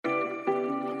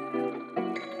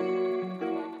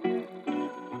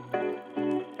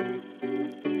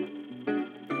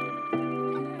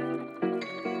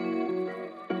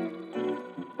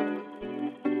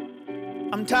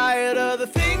I'm tired of the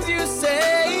things you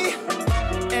say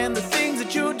and the things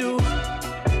that you do.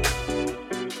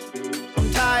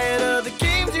 I'm tired of the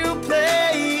games you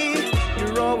play.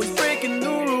 You're always breaking the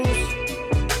rules.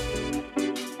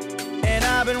 And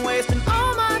I've been wasting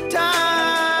all my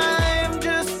time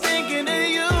just thinking of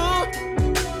you.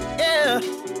 Yeah.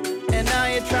 And now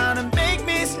you're trying to make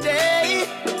me stay.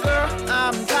 Girl,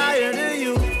 I'm tired of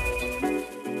you.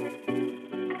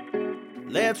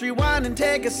 Let's rewind and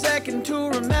take a second to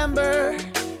remember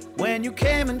when you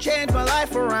came and changed my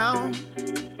life around.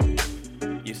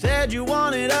 You said you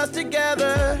wanted us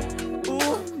together,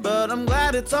 ooh, but I'm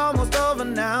glad it's almost over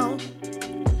now.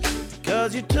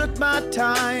 Cause you took my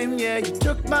time, yeah, you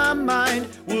took my mind.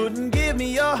 Wouldn't give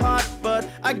me your heart, but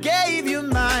I gave you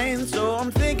mine. So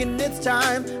I'm thinking it's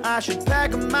time I should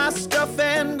pack up my stuff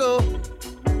and go.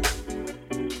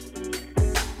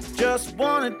 Just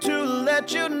wanted to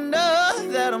let you know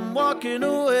that I'm walking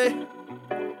away.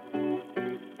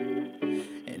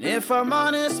 And if I'm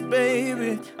honest,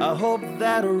 baby, I hope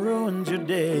that ruins your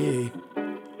day.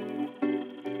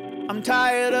 I'm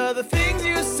tired of the things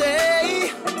you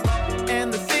say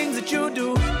and the things that you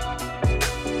do.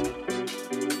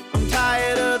 I'm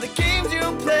tired of the games you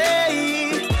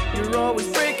play. You're always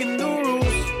breaking the rules.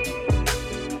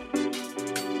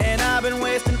 And I've been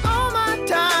wasting all my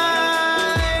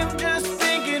time just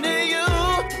thinking of you.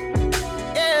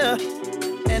 Yeah.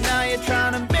 And now you're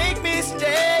trying to make me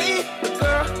stay. But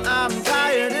girl, I'm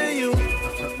tired of you.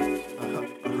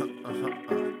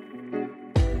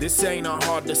 This ain't a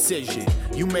hard decision.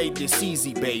 You made this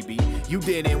easy, baby. You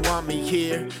didn't want me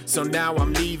here, so now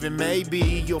I'm leaving. Maybe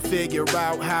you'll figure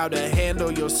out how to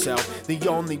handle yourself. The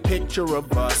only picture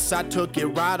of us, I took it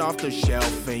right off the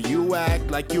shelf. And you act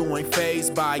like you ain't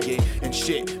fazed by it. And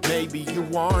shit, maybe you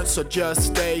aren't, so just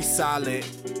stay silent.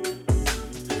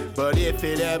 But if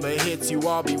it ever hits you,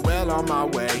 I'll be well on my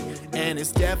way. And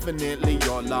it's definitely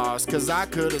your loss, cause I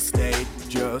could've stayed.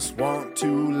 Just want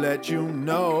to let you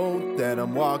know that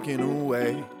I'm walking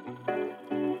away.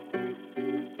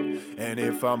 And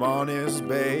if I'm honest,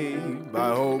 babe,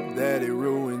 I hope that it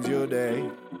ruins your day.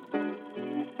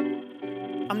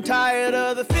 I'm tired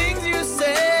of the things you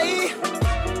say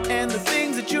and the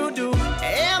things that you do.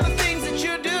 And the things that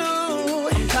you do.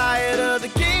 I'm tired of the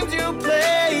games you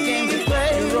play.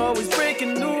 You're always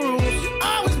breaking the rules. You're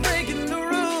always breaking the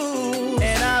rules.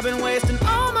 And I've been wasting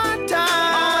all my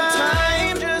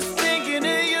time just thinking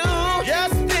of you.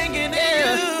 Just thinking of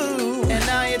you. And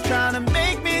now you're trying to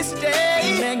make me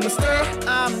stay. Make me stay.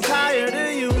 I'm tired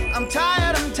of you. I'm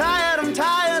tired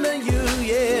of you,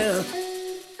 yeah.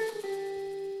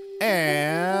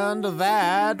 And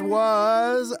that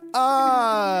was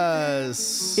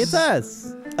us. It's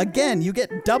us. Again, you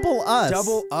get double us.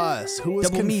 Double us. Who was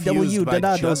Double me, confused double you, by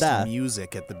da, da, just da.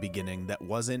 music at the beginning that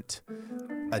wasn't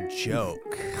a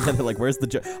joke? They're like, where's the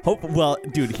joke? Well,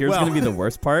 dude, here's going to be the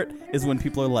worst part is when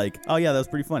people are like, oh, yeah, that was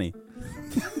pretty funny.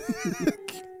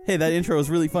 Hey, that intro was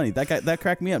really funny. That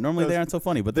cracked me up. Normally they aren't so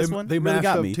funny, but this one they really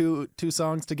got mashed me. up two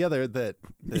songs together that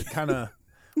kind of,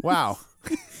 wow.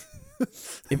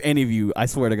 If any of you, I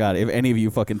swear to God, if any of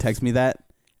you fucking text me that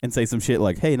and say some shit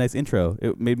like, hey, nice intro,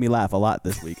 it made me laugh a lot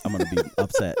this week, I'm going to be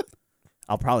upset.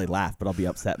 I'll probably laugh, but I'll be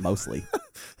upset mostly.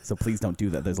 So please don't do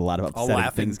that. There's a lot of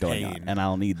upsetting things going on, and I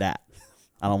don't need that.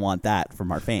 I don't want that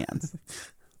from our fans.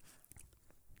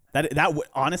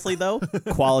 Honestly, though,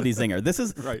 quality zinger. This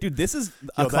is, right. Dude, this is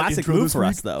a classic move for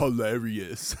us, though.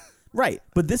 Hilarious. Right,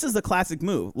 but this is the classic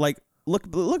move. Like, look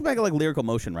back at like Lyrical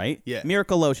Motion, right? Yeah.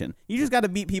 Miracle Lotion. You just got to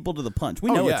beat people to the punch.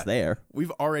 We know it's there.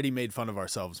 We've already made fun of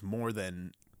ourselves more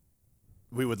than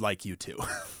we would like you to.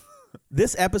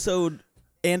 This episode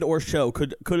and or show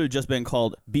could have just been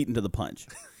called Beaten to the Punch.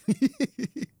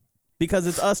 Because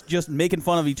it's us just making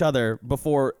fun of each other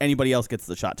before anybody else gets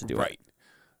the shot to do it. Right.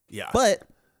 Yeah. But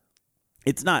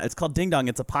it's not. It's called Ding Dong.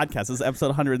 It's a podcast. This is episode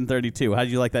 132. How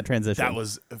did you like that transition? That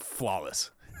was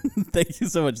flawless. Thank you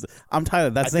so much. I'm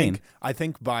Tyler. That's Zane. I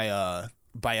think by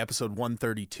episode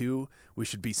 132, we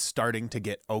should be starting to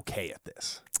get okay at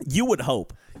this. You would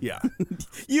hope. Yeah.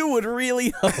 You would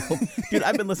really hope. Dude,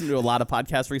 I've been listening to a lot of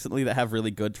podcasts recently that have really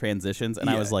good transitions, and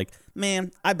I was like,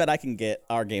 man, I bet I can get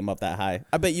our game up that high.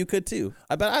 I bet you could too.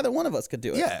 I bet either one of us could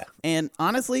do it. Yeah. And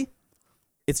honestly,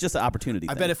 it's just an opportunity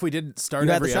I thing. bet if we didn't start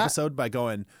every episode by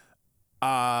going,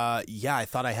 yeah, I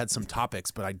thought I had some topics,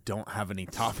 but I don't have any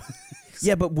topics.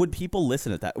 Yeah, but would people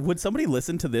listen to that? Would somebody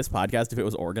listen to this podcast if it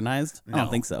was organized? No, I don't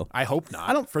think so. I hope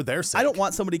not. For their sake. I don't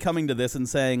want somebody coming to this and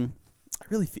saying, I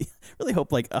really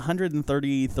hope like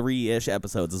 133-ish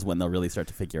episodes is when they'll really start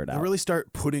to figure it out. They'll really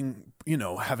start putting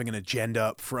having an agenda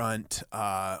up front,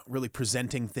 really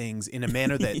presenting things in a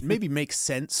manner that maybe makes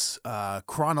sense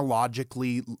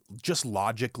chronologically, just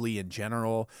logically in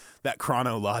general. That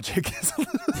chronologic is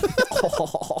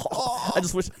I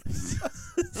just wish.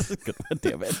 God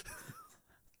damn it.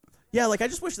 Yeah, like I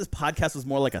just wish this podcast was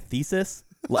more like a thesis.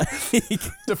 Like,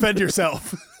 defend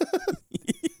yourself.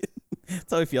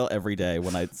 That's how I feel every day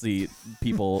when I see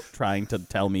people trying to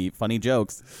tell me funny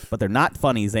jokes, but they're not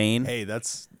funny, Zane. Hey,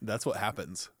 that's what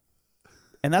happens.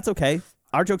 And that's okay.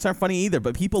 Our jokes aren't funny either,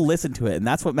 but people listen to it, and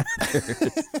that's what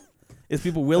matters. Is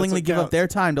people willingly give up their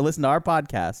time to listen to our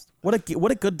podcast. What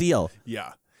a good deal.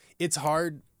 Yeah. It's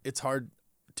hard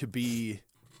to be,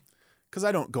 because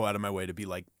I don't go out of my way to be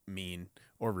like mean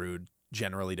or rude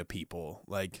generally to people.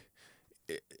 Like,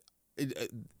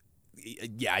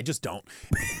 yeah, I just don't.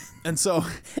 And so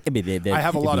I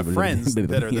have a lot of friends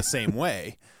that are the same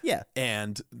way. Yeah.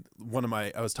 And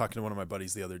I was talking to one of my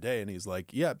buddies the other day, and he's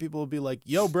like, yeah, people will be like,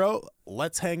 yo, bro,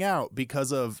 let's hang out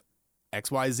because of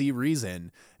XYZ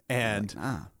reason. And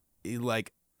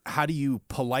like, how do you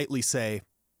politely say,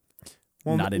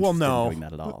 well, not interested no, in doing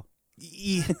that at all.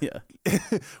 Yeah.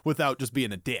 Without just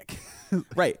being a dick.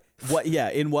 Right.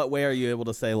 In what way are you able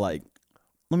to say, like,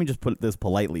 let me just put this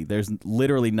politely, there's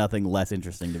literally nothing less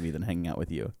interesting to me than hanging out with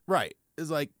you. Right. It's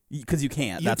like, because you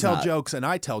can't. You tell jokes and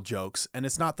I tell jokes, and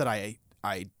it's not that I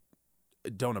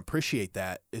don't appreciate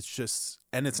that. It's just,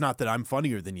 and it's not that I'm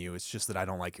funnier than you. It's just that I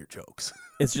don't like your jokes.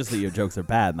 It's just that your jokes are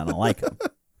bad and I don't like them.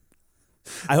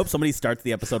 I hope somebody starts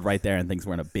the episode right there and thinks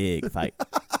we're in a big fight.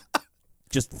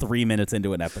 Just 3 minutes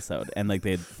into an episode, and like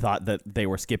they thought that they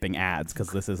were skipping ads because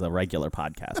this is a regular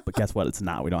podcast. But guess what? It's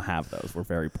not. We don't have those. We're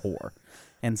very poor.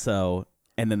 And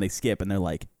then they skip, and they're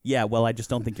like, yeah, well, I just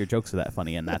don't think your jokes are that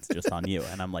funny, and that's just on you.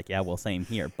 And I'm like, yeah, well, same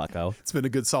here, bucko. It's been a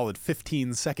good solid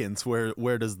 15 seconds.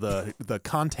 Where does the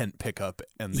content pick up?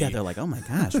 And yeah, they're like, oh my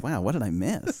gosh, wow, what did I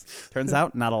miss? Turns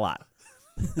out, not a lot.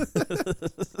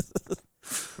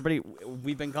 Everybody,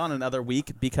 we've been gone another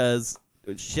week because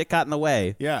shit got in the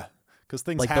way. Yeah, because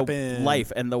things like happen. The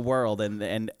life and the world and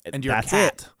your that's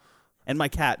cat. It. And my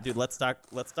cat, dude. Let's talk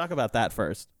about that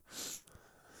first.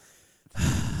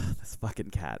 This fucking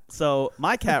cat. So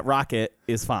my cat Rocket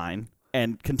is fine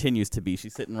and continues to be.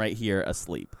 She's sitting right here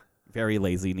asleep. Very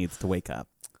lazy, needs to wake up.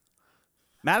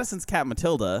 Madison's cat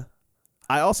Matilda,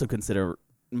 I also consider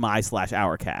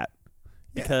my/our cat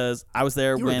because I was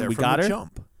there when we got her.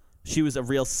 Jump. She was a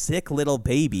real sick little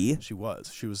baby. She was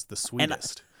the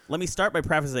sweetest. And let me start by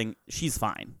prefacing, she's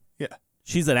fine. Yeah.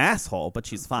 She's an asshole, but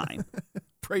she's fine.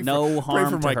 Pray harm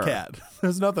for to my her. cat.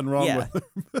 There's nothing wrong with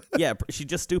her. Yeah, she's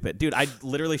just stupid. Dude, I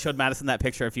literally showed Madison that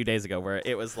picture a few days ago where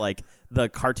it was like the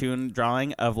cartoon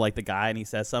drawing of like the guy and he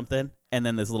says something and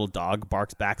then this little dog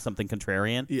barks back something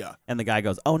contrarian. Yeah. And the guy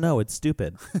goes, oh no, it's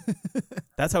stupid.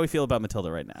 That's how we feel about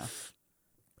Matilda right now.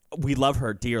 We love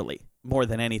her dearly, more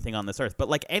than anything on this earth. But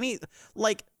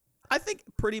I think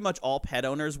pretty much all pet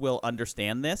owners will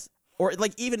understand this. Or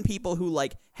like even people who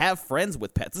like have friends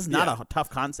with pets. This is not a tough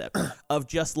concept of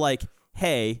just like,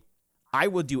 hey, I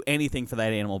would do anything for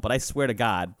that animal, but I swear to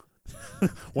God.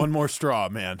 One more straw,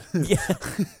 man. Yeah.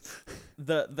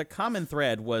 The common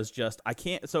thread was just, I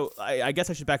can't. So I guess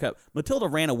I should back up. Matilda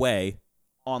ran away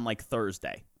on like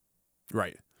Thursday.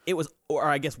 Right. It was, or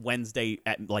I guess Wednesday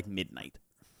at like midnight.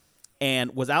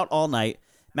 And was out all night.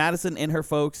 Madison and her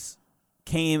folks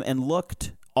came and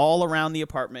looked all around the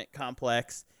apartment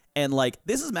complex. And, like,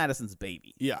 this is Madison's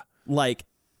baby. Yeah. Like,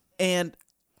 and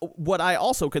what I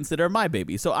also consider my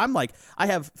baby. So I'm like, I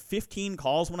have 15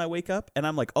 calls when I wake up, and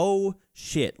I'm like, oh,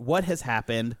 shit, what has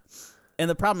happened? And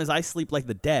the problem is I sleep like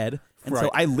the dead, and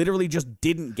so I literally just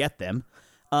didn't get them.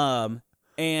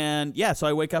 And, yeah, so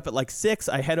I wake up at, like, 6.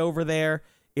 I head over there.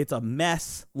 It's a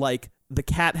mess. Like, the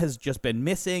cat has just been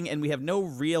missing, and we have no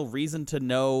real reason to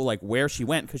know, like, where she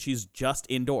went because she's just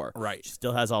indoor. Right. She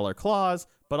still has all her claws,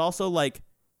 but also, like,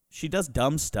 she does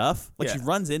dumb stuff. Like, she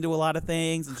runs into a lot of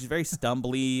things, and she's very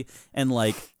stumbly, and,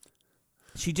 like,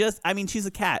 she's a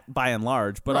cat by and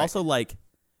large, but also, like,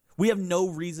 we have no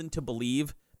reason to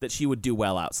believe that she would do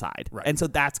well outside. Right. And so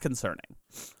that's concerning.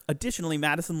 Additionally,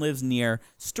 Madison lives near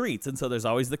streets, and so there's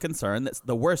always the concern that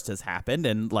the worst has happened,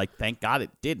 and, like, thank God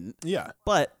it didn't. Yeah.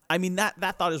 But, I mean,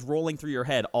 that thought is rolling through your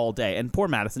head all day, and poor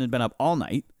Madison had been up all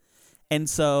night, and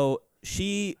so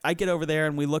I get over there,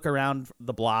 and we look around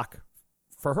the block.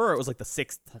 For her, it was like the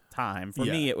 6th time. For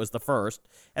me, it was the 1st.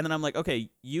 And then I'm like,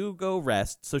 okay, you go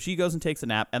rest. So she goes and takes a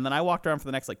nap. And then I walked around for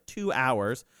the next, like, 2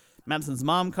 hours. Madison's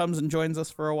mom comes and joins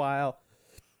us for a while,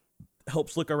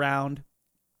 helps look around.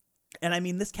 And, I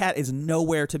mean, this cat is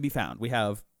nowhere to be found. We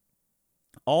have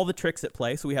all the tricks at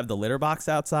play. So we have the litter box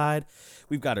outside.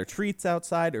 We've got her treats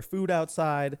outside, her food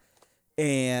outside.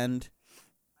 And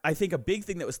I think a big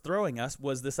thing that was throwing us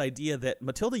was this idea that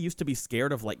Matilda used to be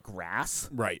scared of, like, grass.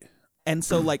 Right. And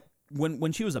so, like,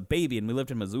 when she was a baby and we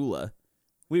lived in Missoula,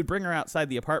 we would bring her outside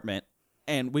the apartment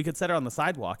and we could set her on the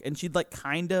sidewalk and she'd, like,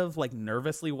 kind of, like,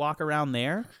 nervously walk around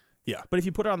there. Yeah. But if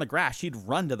you put her on the grass, she'd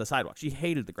run to the sidewalk. She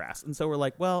hated the grass. And so we're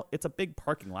like, well, it's a big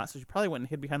parking lot, so she probably went and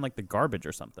hid behind, like, the garbage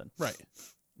or something. Right.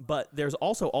 But there's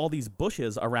also all these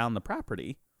bushes around the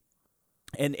property.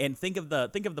 And think of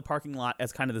the parking lot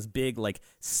as kind of this big, like,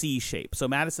 C shape. So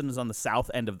Madison is on the south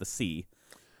end of the C.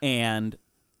 And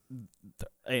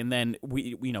then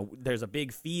we there's a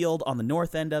big field on the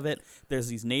north end of it. There's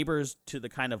these neighbors to the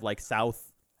kind of, like,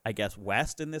 south, I guess,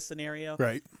 west in this scenario,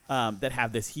 right? That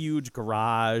have this huge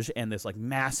garage and this, like,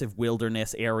 massive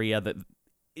wilderness area that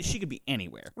she could be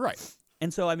anywhere, right?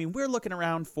 And so, I mean, we're looking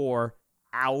around for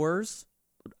hours,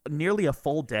 nearly a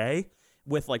full day,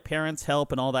 with, like, parents'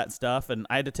 help and all that stuff. And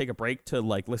I had to take a break to,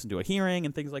 like, listen to a hearing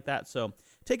and things like that. So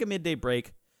take a midday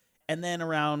break, and then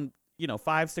around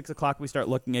 5, 6 o'clock we start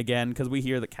looking again because we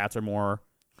hear that cats are more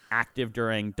active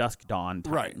during dusk dawn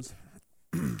times,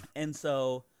 right? And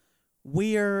so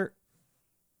we're,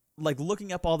 like,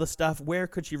 looking up all the stuff. Where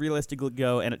could she realistically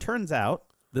go? And it turns out,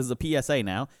 this is a PSA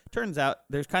now, turns out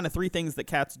there's kind of 3 things that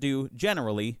cats do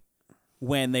generally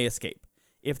when they escape.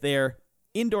 If they're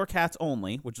indoor cats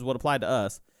only, which is what applied to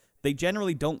us, they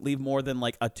generally don't leave more than,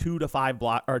 like, a 2 to 5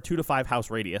 block or 2 to 5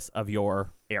 house radius of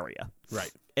your area.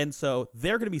 Right. And so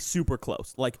they're going to be super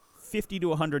close, like 50 to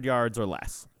 100 yards or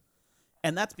less.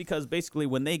 And that's because basically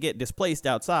when they get displaced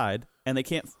outside and they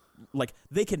can't, like,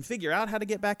 they can figure out how to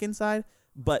get back inside,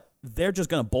 but they're just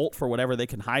going to bolt for whatever they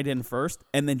can hide in first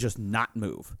and then just not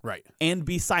move. Right. And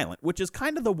be silent, which is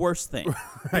kind of the worst thing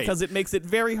right. because it makes it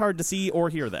very hard to see or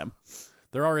hear them.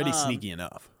 They're already sneaky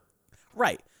enough.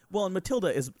 Right. Well, and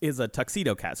Matilda is a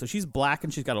tuxedo cat, so she's black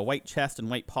and she's got a white chest and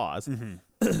white paws. Mm-hmm.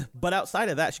 But outside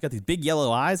of that, she's got these big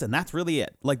yellow eyes, and that's really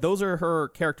it. Like, those are her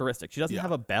characteristics. She doesn't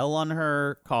have a bell on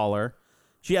her collar.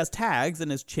 She has tags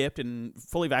and is chipped and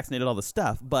fully vaccinated, all the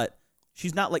stuff, but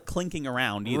she's not, like, clinking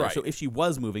around either. Right. So if she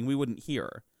was moving, we wouldn't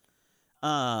hear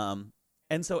her.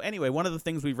 And so anyway, one of the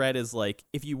things we read is, like,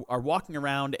 if you are walking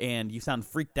around and you sound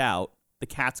freaked out, the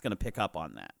cat's going to pick up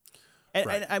on that. And,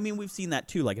 right. and I mean, we've seen that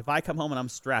too. Like, if I come home and I'm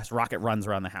stressed, Rocket runs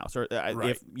around the house. Or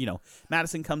right. if,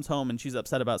 Madison comes home and she's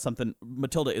upset about something,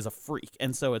 Matilda is a freak.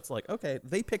 And so it's like, okay,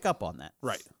 they pick up on that.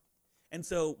 Right. And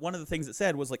so one of the things it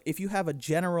said was, like, if you have a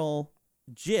general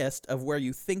gist of where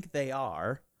you think they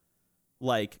are,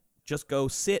 like, just go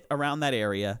sit around that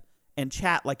area and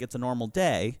chat like it's a normal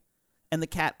day, and the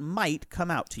cat might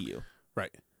come out to you.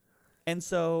 Right. And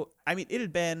so, I mean, it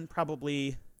had been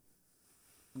probably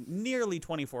nearly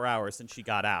 24 hours since she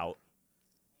got out,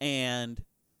 and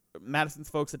Madison's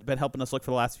folks had been helping us look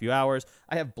for the last few hours.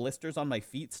 I have blisters on my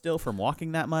feet still from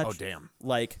walking that much. Oh, damn.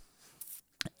 Like,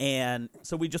 and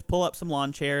so we just pull up some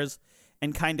lawn chairs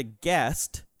and kind of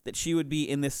guessed that she would be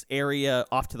in this area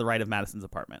off to the right of Madison's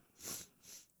apartment.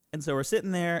 And so we're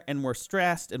sitting there and we're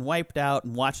stressed and wiped out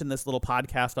and watching this little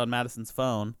podcast on Madison's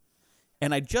phone,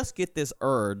 and I just get this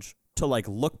urge to, like,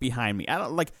 look behind me. I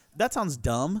don't, like, that sounds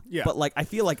dumb, but, like, I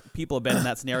feel like people have been in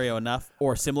that scenario enough,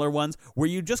 or similar ones, where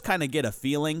you just kind of get a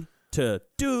feeling to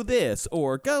do this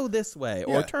or go this way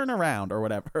or turn around or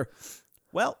whatever.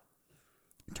 Well,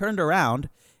 turned around,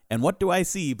 and what do I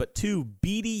see but 2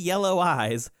 beady yellow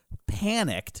eyes,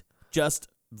 panicked, just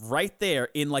right there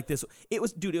in, like, this. It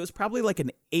was probably like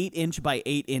an 8-inch by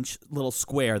 8-inch little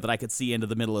square that I could see into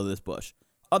the middle of this bush.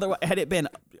 Otherwise, had it been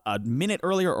a minute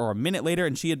earlier or a minute later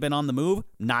and she had been on the move,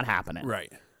 not happening.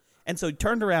 Right. And so he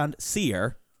turned around, see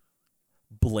her,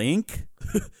 blink,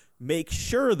 make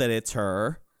sure that it's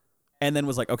her, and then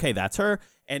was like, okay, that's her.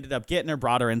 Ended up getting her,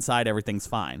 brought her inside, everything's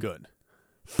fine. Good.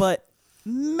 But,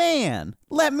 man,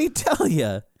 let me tell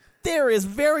you, there is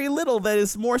very little that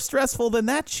is more stressful than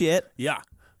that shit. Yeah.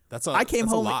 I came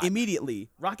home a lot. immediately.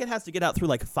 Rocket has to get out through,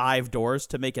 like, 5 doors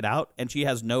to make it out, and she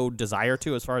has no desire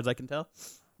to, as far as I can tell.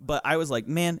 But I was like,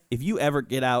 man, if you ever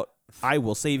get out, I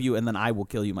will save you, and then I will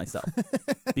kill you myself.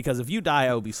 Because if you die,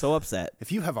 I will be so upset.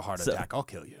 If you have a heart attack, I'll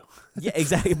kill you. Yeah,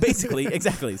 exactly. Basically,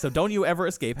 exactly. So don't you ever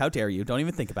escape. How dare you? Don't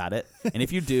even think about it. And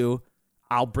if you do,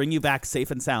 I'll bring you back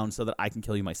safe and sound so that I can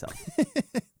kill you myself.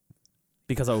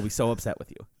 Because I will be so upset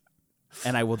with you.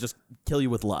 And I will just kill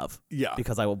you with love. Yeah.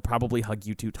 Because I will probably hug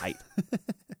you too tight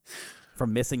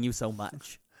from missing you so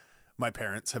much. My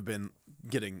parents have been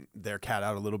getting their cat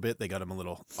out a little bit. They got him a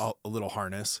little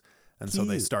harness. And so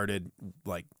they started,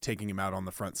 like, taking him out on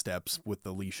the front steps with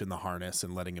the leash and the harness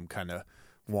and letting him kind of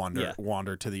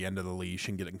wander to the end of the leash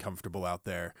and getting comfortable out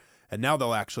there. And now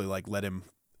they'll actually like let him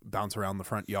bounce around the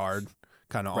front yard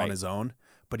kind of on his own.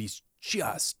 But he's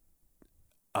just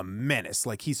a menace.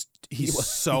 Like he's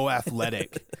so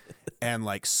athletic and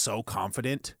like so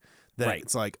confident that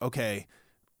it's like, okay,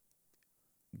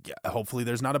 hopefully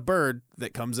there's not a bird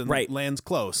that comes and lands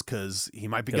close because he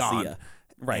might be gone.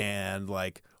 Right. And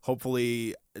like,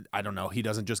 hopefully, I don't know, he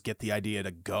doesn't just get the idea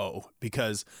to go,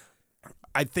 because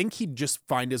I think he'd just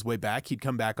find his way back. He'd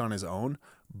come back on his own,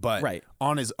 but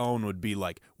on his own would be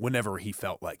like whenever he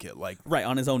felt like it. Like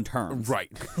on his own terms.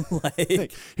 Right.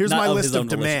 Like, here's my list of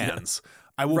demands. demands.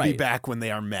 I will be back when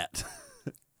they are met.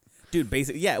 Dude,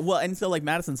 basically, yeah. Well, and so like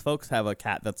Madison's folks have a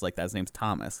cat that's like that. His name's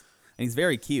Thomas, and he's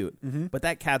very cute. But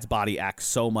that cat's body acts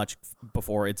so much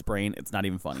before its brain, it's not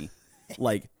even funny.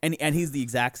 Like, and he's the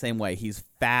exact same way. He's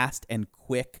fast and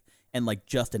quick and like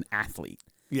just an athlete.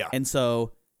 Yeah. And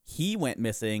so he went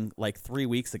missing like 3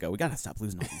 weeks ago. We gotta stop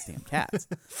losing all these damn cats.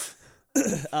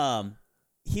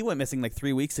 He went missing like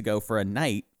 3 weeks ago for a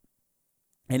night,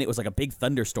 and it was like a big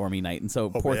thunderstormy night, and so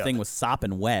poor thing was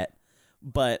sopping wet.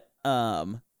 But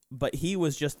he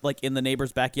was just like in the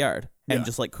neighbor's backyard and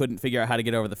just like couldn't figure out how to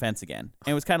get over the fence again.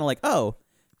 And it was kind of like, oh.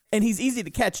 And he's easy to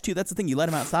catch, too. That's the thing. You let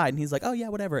him outside, and he's like, oh, yeah,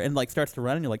 whatever. And, like, starts to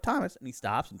run, and you're like, Thomas. And he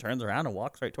stops and turns around and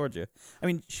walks right towards you. I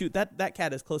mean, shoot, that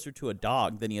cat is closer to a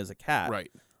dog than he is a cat.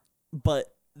 Right. But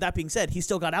that being said, he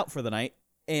still got out for the night.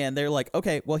 And they're like,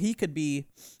 okay, well, he could be,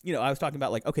 I was talking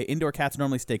about, like, okay, indoor cats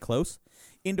normally stay close.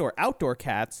 Outdoor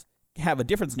cats have a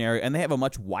different scenario, and they have a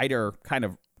much wider kind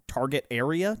of target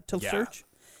area to search.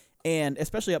 And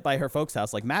especially up by her folks'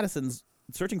 house, like, Madison's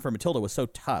searching for Matilda was so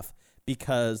tough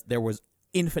because there was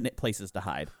infinite places to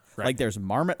hide. Like there's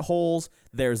marmot holes,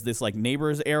 there's this like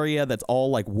neighbor's area that's all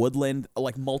like woodland,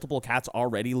 like multiple cats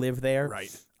already live there.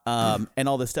 And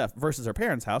all this stuff versus her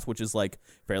parents' house, which is like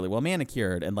fairly well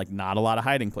manicured and like not a lot of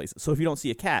hiding places. So if you don't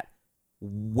see a cat,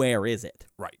 where is it?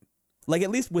 Right. Like at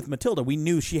least with Matilda, we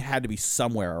knew she had to be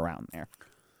somewhere around there.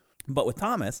 But with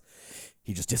Thomas,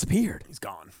 he just disappeared. He's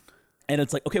gone. And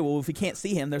it's like, okay, well, if we can't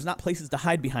see him, there's not places to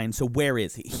hide behind, so where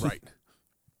is he? Right.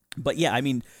 But yeah, I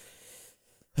mean,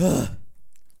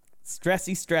 stress.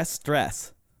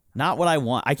 Not what I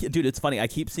want. Dude, it's funny.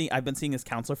 I've been seeing this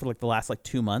counselor for like the last like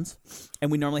 2 months, and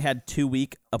we normally had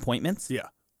 2-week appointments. Yeah.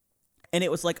 And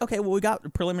it was like, okay, well, we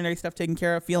got preliminary stuff taken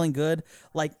care of, feeling good.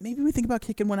 Like maybe we think about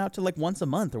kicking one out to like once a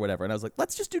month or whatever. And I was like,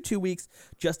 let's just do 2 weeks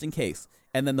just in case.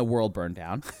 And then the world burned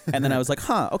down. And then I was like,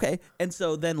 okay. And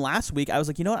so then last week I was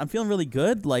like, you know what? I'm feeling really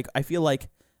good. Like I feel like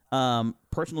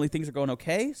personally things are going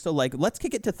okay. So like let's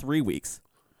kick it to 3 weeks.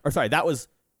 Or sorry, that was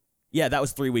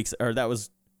 3 weeks, or that was,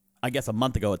 I guess, a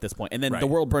month ago at this point. And then the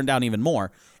world burned down even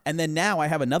more. And then now I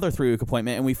have another 3-week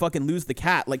appointment, and we fucking lose the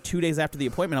cat like 2 days after the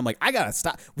appointment. I'm like, I gotta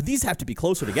stop. These have to be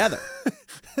closer together.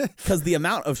 Because the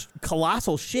amount of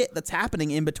colossal shit that's happening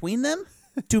in between them,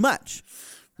 too much.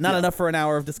 Not enough for an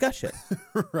hour of discussion.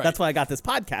 That's why I got this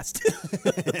podcast.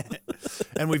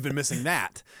 And we've been missing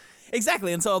that.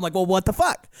 Exactly. And so I'm like, well, what the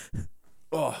fuck?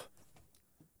 Oh,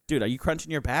 dude, are you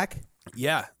crunching your back?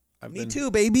 Yeah. Me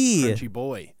too, baby. Crunchy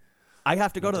boy. I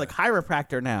have to go to the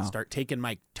chiropractor now. Start taking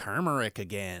my turmeric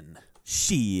again.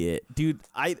 Shit. Dude,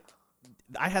 I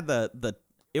had the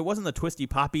it wasn't the twisty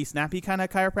poppy snappy kind of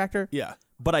chiropractor. Yeah.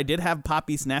 But I did have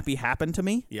poppy snappy happen to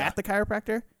me at the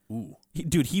chiropractor. Ooh.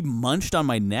 He munched on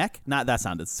my neck. That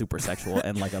sounded super sexual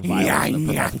and like a violation of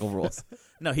professional rules.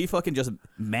 No, he fucking just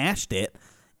mashed it.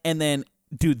 And then,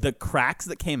 dude, the cracks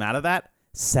that came out of that,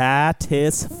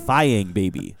 satisfying,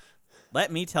 baby.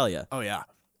 Let me tell you. Oh, yeah.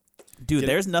 Dude,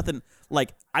 there's nothing,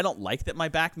 like, I don't like that my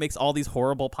back makes all these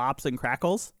horrible pops and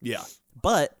crackles. Yeah.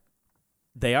 But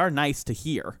they are nice to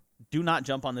hear. Do not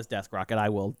jump on this desk, Rocket. I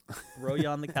will throw you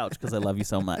on the couch because I love you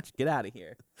so much. Get out of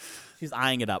here. She's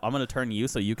eyeing it up. I'm going to turn you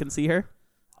so you can see her.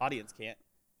 Audience can't.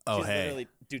 Oh, she's hey.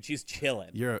 Dude, she's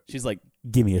chilling. She's like,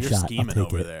 give me a shot. You're scheming I'll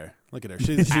take over it. there. Look at her.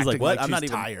 She's like, what? I'm not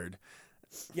even tired.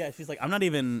 Yeah, she's like, I'm not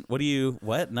even,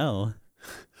 what? No.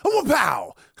 Oh,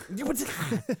 pow!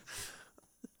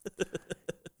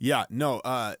 Yeah,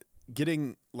 no,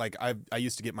 getting, like, I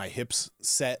used to get my hips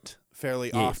set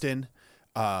fairly often,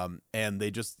 and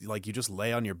they just, like, you just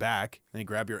lay on your back, and they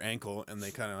grab your ankle, and they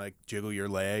kind of, like, jiggle your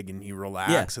leg, and you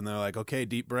relax, and they're like, okay,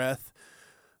 deep breath,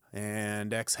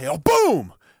 and exhale,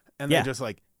 boom! And they just,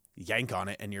 like, yank on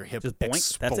it, and your hip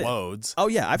explodes. Oh,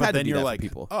 yeah, I've had to do that like, for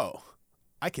people. Oh,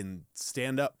 I can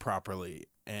stand up properly,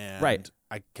 and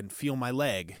I can feel my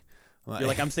leg. You're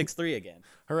like, I'm 6'3" again.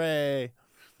 Hooray.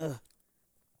 Ugh.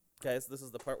 Guys, this is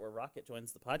the part where Rocket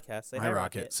joins the podcast. Say hi, hi,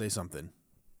 Rocket. Say something.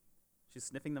 She's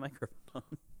sniffing the microphone.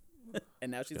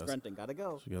 And now she's grunting. Gotta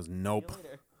go. She goes, nope. See you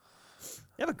later.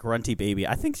 You have a grunty baby.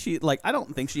 I think I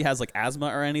don't think she has like asthma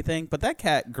or anything, but that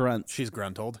cat grunts. She's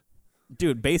gruntled.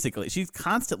 Dude, basically, she's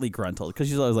constantly gruntled because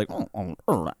she's always like,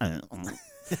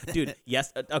 dude,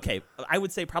 yes. Okay. I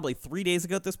would say probably 3 days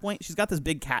ago at this point, she's got this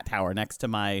big cat tower next to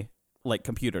my like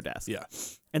computer desk. Yeah.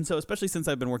 And so, especially since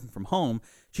I've been working from home,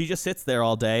 she just sits there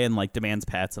all day and like demands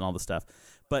pets and all this stuff.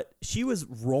 But she was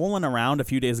rolling around a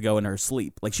few days ago in her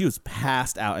sleep. Like she was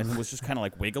passed out and was just kind of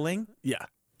like wiggling. Yeah.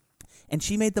 And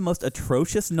she made the most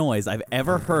atrocious noise I've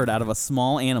ever heard out of a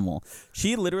small animal.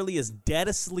 She literally is dead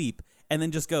asleep and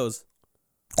then just goes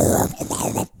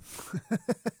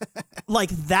like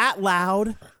that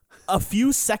loud, a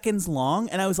few seconds long.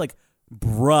 And I was like,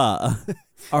 bruh,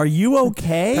 are you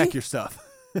okay? Pack your stuff.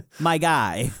 My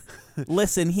guy,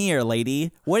 listen here,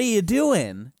 lady. What are you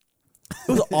doing?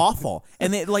 It was awful.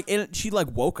 And she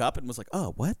woke up and was like,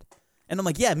 oh, what? And I'm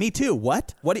like, yeah, me too.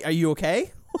 What? What? Are you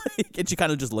okay? And she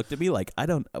kind of just looked at me like,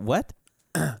 what?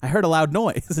 I heard a loud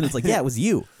noise. And it's like, yeah, it was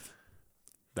you.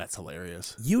 That's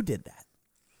hilarious. You did that.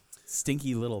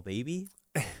 Stinky little baby.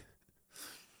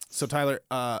 So Tyler,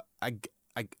 I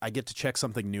get to check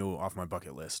something new off my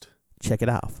bucket list. Check it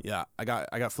out. Yeah, I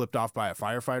got flipped off by a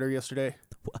firefighter yesterday.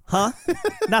 Huh?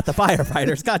 Not the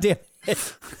firefighters. God damn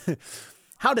it.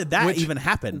 How did that even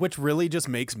happen? Which really just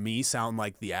makes me sound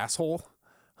like the asshole.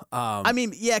 I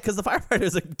mean, yeah, because the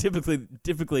firefighters are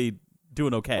typically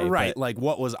doing okay. Right. But... Like,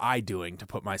 what was I doing to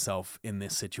put myself in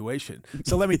this situation?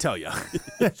 So let me tell you.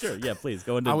 Sure. Yeah, please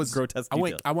go into grotesque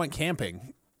details. I went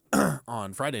camping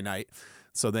on Friday night.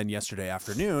 So then yesterday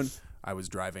afternoon, I was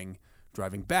driving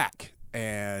back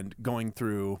and going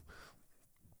through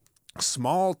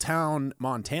small town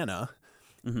Montana,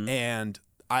 and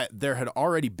there had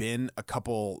already been a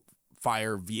couple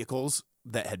fire vehicles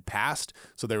that had passed.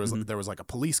 So there was like a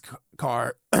police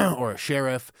car or a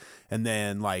sheriff, and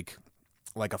then like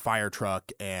a fire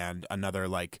truck and another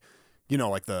like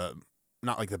the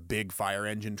not like the big fire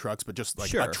engine trucks, but just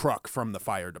like a truck from the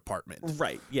fire department.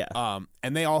 Right. Yeah.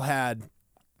 And they all had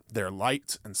their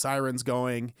lights and sirens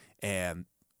going, and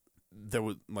there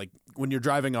was like when you're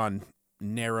driving on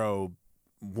narrow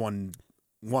one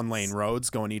lane roads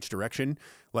going each direction,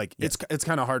 like it's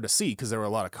kind of hard to see because there were a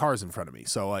lot of cars in front of me.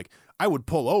 So like I would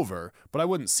pull over, but I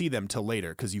wouldn't see them till later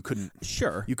because you couldn't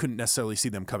necessarily see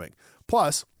them coming.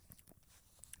 Plus,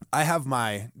 I have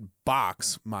my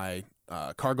box, my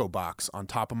cargo box on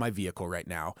top of my vehicle right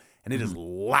now, and it is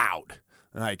loud.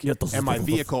 Like, and my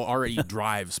vehicle already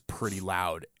drives pretty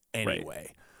loud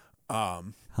anyway. Right.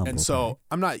 And so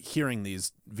I'm not hearing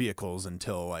these vehicles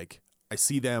until like I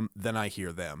see them, then I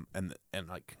hear them, and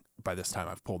like by this time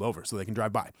I've pulled over so they can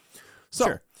drive by.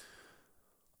 So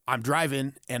I'm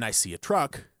driving and I see a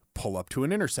truck pull up to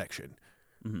an intersection.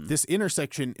 This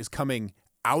intersection is coming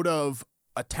out of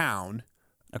a town,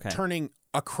 turning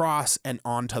across and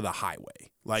onto the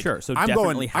highway. Like, so I'm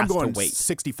going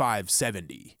 65,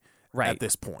 70 at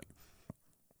this point.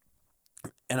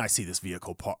 And I see this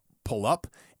vehicle pull up.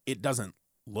 It doesn't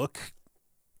look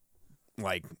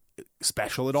like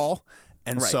special at all.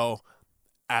 And so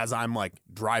as I'm like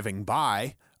driving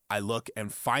by, I look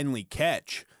and finally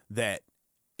catch that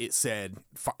it said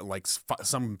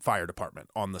some fire department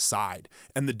on the side,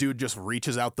 and the dude just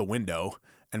reaches out the window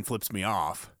and flips me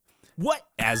off. What?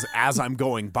 As I'm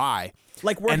going by.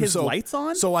 Like, were his lights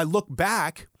on? So I look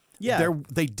back. Yeah.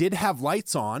 They did have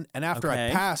lights on, and after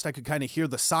I passed, I could kind of hear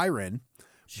the siren.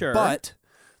 Sure. But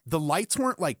the lights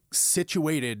weren't like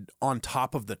situated on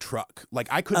top of the truck. Like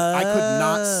I could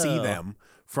not see them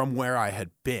from where I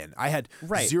had been. I had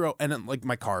zero, and then, like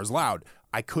my car is loud.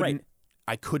 I couldn't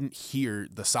hear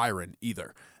the siren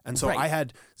either. And so I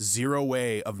had zero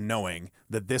way of knowing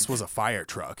that this was a fire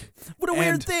truck. What a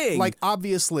weird thing. Like,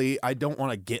 obviously, I don't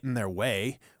want to get in their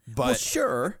way, but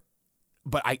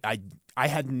But I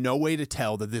had no way to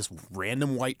tell that this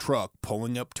random white truck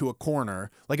pulling up to a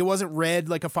corner, like it wasn't red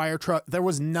like a fire truck. There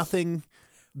was nothing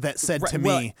that said to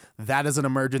me, that is an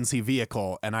emergency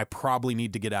vehicle and I probably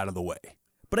need to get out of the way.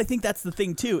 But I think that's the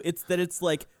thing, too. It's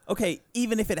like, okay,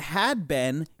 even if it had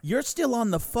been, you're still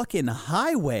on the fucking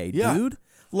highway, dude.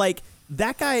 Like,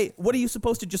 that guy, what are you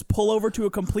supposed to just pull over to a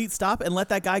complete stop and let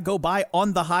that guy go by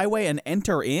on the highway and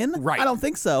enter in? Right. I don't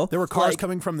think so. There were cars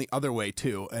coming from the other way,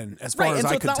 too. And as far as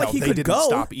I could tell, they didn't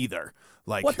stop either.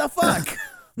 Like, what the fuck?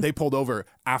 They pulled over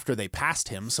after they passed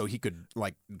him so he could,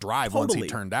 like, drive once he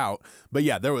turned out. But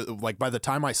yeah, there was, like, by the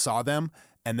time I saw them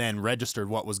and then registered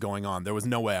what was going on, there was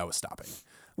no way I was stopping.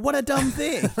 What a dumb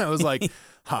thing. I was like,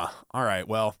 all right,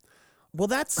 well. Well,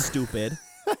 that's stupid.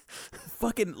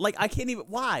 fucking like I can't even.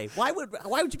 Why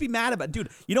would you be mad about, dude?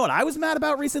 You know what I was mad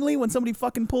about recently when somebody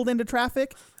fucking pulled into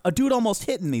traffic? A dude almost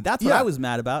hitting me. That's what I was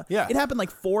mad about. Yeah. It happened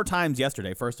like 4 times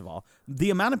yesterday. First of all, the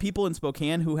amount of people in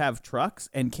Spokane who have trucks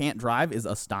and can't drive is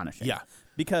astonishing. Yeah.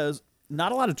 Because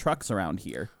not a lot of trucks around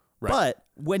here. Right. But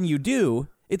when you do,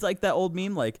 it's like that old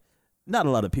meme, like, not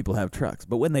a lot of people have trucks,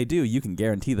 but when they do, you can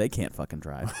guarantee they can't fucking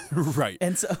drive. Right.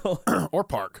 And so, or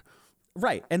park.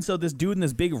 right. And so this dude in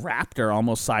this big Raptor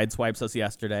almost sideswipes us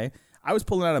yesterday. I was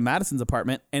pulling out of Madison's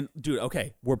apartment, and dude,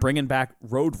 okay, we're bringing back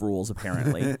road rules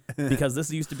apparently, because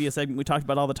this used to be a segment we talked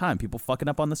about all the time. People fucking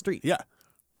up on the street. Yeah.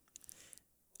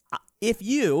 If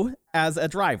you, as a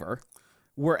driver,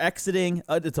 were exiting,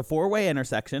 it's a 4-way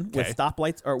intersection with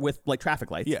stoplights or with like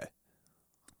traffic lights. Yeah.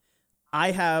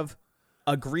 I have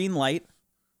a green light.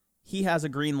 He has a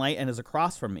green light and is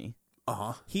across from me.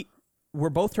 Uh-huh.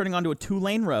 We're both turning onto a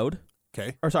 2-lane road.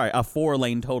 Okay. Or sorry, a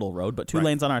 4-lane total road, but 2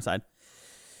 lanes on our side.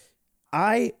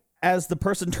 I, as the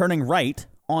person turning right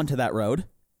onto that road,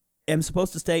 am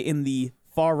supposed to stay in the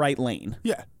far right lane.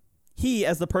 Yeah. He,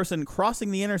 as the person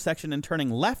crossing the intersection and turning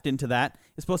left into that,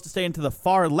 is supposed to stay into the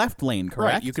far left lane,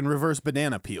 correct? Right. You can reverse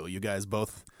banana peel. You guys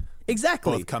both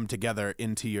come together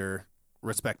into your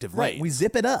respective Right. lanes. We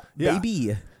zip it up, Yeah.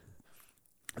 baby.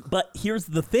 But here's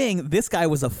the thing. This guy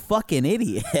was a fucking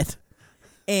idiot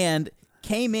and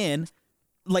came in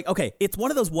like, okay, it's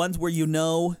one of those ones where you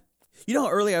know how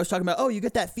earlier I was talking about, oh, you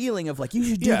get that feeling of like, you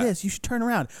should do this, you should turn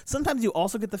around. Sometimes you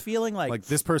also get the feeling like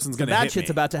this person's going to bad hit shit's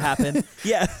me. about to happen.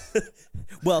 Yeah.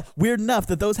 Well, weird enough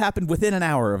that those happened within an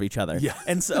hour of each other. Yeah.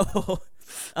 And so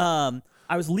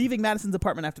I was leaving Madison's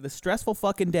apartment after this stressful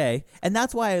fucking day, and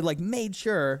that's why I like made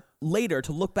sure later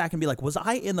to look back and be like, was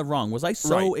I in the wrong? Was I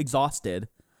so exhausted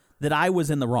that I was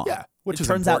in the wrong? Yeah, which it is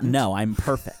turns important. out no, I'm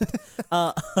perfect.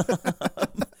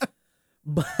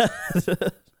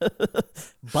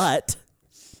 But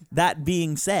that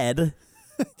being said,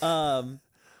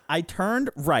 I turned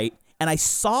right and I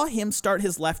saw him start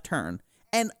his left turn.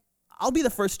 And I'll be the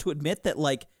first to admit that,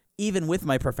 like, even with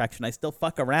my perfection, I still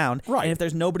fuck around. Right. And if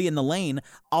there's nobody in the lane,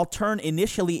 I'll turn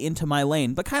initially into my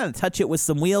lane, but kind of touch it with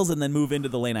some wheels and then move into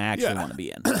the lane I actually want to be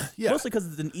in. Yeah. Mostly because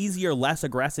it's an easier, less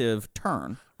aggressive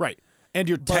turn. Right. And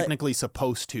you're technically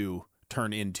supposed to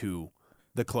turn into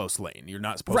the close lane. You're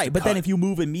not supposed to Right, but cut. then if you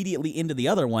move immediately into the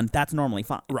other one, that's normally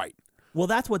fine. Right. Well,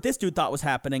 that's what this dude thought was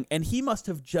happening, and he must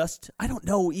have just, I don't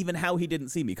know even how he didn't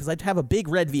see me, because I have a big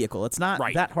red vehicle. It's not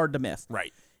that hard to miss.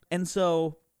 Right. And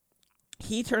so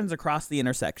he turns across the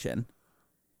intersection,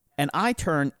 and I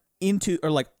turn into,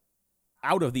 or like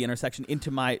out of the intersection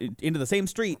into the same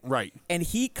street. Right. And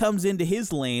he comes into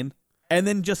his lane and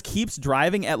then just keeps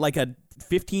driving at like a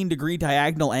 15-degree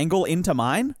diagonal angle into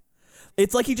mine.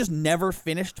 It's like he just never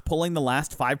finished pulling the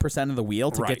last 5% of the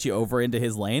wheel to get you over into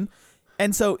his lane.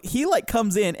 And so he like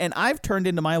comes in, and I've turned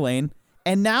into my lane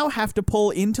and now have to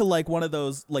pull into like one of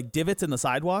those like divots in the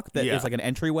sidewalk that is like an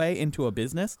entryway into a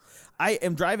business. I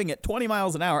am driving at 20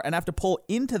 miles an hour and I have to pull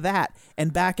into that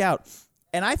and back out.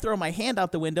 And I throw my hand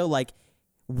out the window like,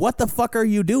 what the fuck are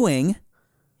you doing?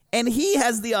 And he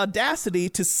has the audacity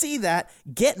to see that,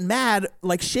 get mad,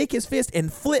 like shake his fist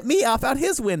and flip me off out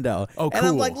his window. Oh, And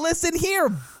I'm cool. like, listen here,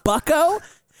 bucko.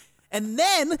 And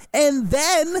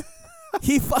then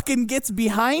he fucking gets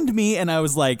behind me, and I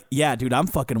was like, yeah, dude, I'm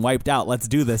fucking wiped out. Let's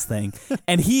do this thing.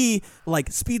 And he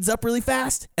like speeds up really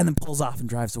fast and then pulls off and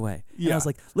drives away. And I was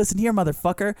like, listen here,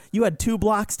 motherfucker. You had 2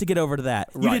 blocks to get over to that.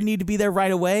 You didn't need to be there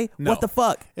right away. No. What the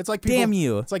fuck? It's like people, damn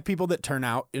you. It's like people that turn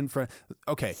out in front.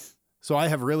 Okay, so I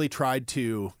have really tried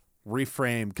to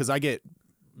reframe, because I get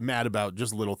mad about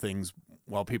just little things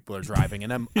while people are driving,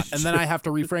 and then I have to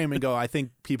reframe and go, I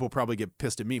think people probably get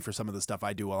pissed at me for some of the stuff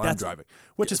I do while I'm driving,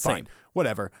 which is fine.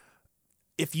 Whatever.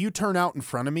 If you turn out in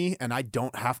front of me and I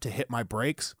don't have to hit my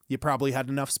brakes, you probably had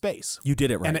enough space. You did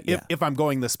it right. And if I'm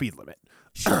going the speed limit.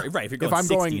 Sure, right. If you're going If I'm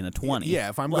 60 going and a 20. Yeah,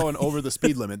 if I'm going over the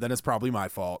speed limit, then it's probably my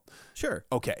fault. Sure.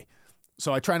 Okay.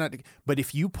 So I try not to, but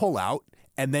if you pull out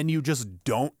and then you just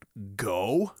don't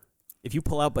go. If you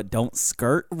pull out but don't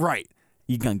skirt, Right.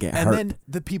 you're going to get And hurt. then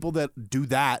the people that do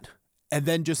that and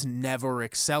then just never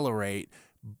accelerate,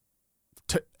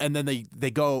 and then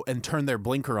they go and turn their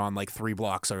blinker on like 3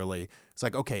 blocks early. It's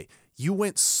like, okay, you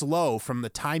went slow from the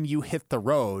time you hit the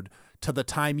road to the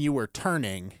time you were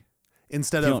turning,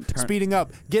 instead of speeding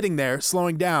up, getting there,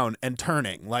 slowing down, and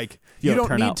turning. Like, you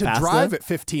don't need to drive at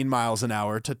 15 miles an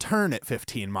hour to turn at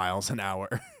 15 miles an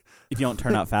hour. If you don't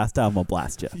turn out fast, I'm going to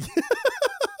blast you.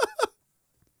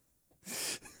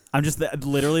 I'm just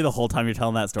literally the whole time you're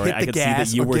telling that story, Hit the I could gas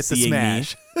see that you or were get the seeing me.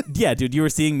 smash. Yeah, dude, you were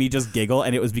seeing me just giggle,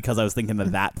 and it was because I was thinking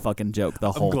of that fucking joke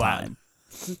the whole glad. time.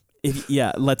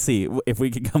 Let's see if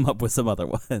we can come up with some other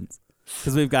ones.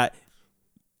 Because we've got,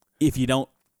 if you don't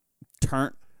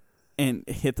turn and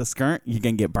hit the skirt, you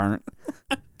can get burnt.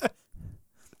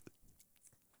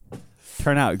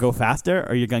 Turn out, go faster,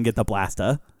 or you're going to get the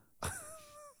blaster.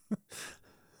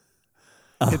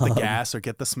 Hit the gas or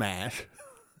get the smash.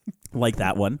 Like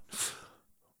that one.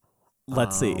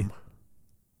 Let's see.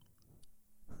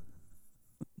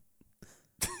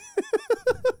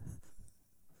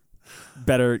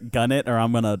 Better gun it, or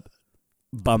I'm going to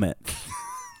bum it.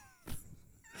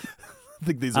 I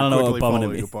think these I are don't know quickly what bumming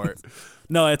falling means. apart.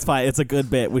 No, it's fine. It's a good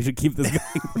bit. We should keep this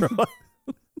going.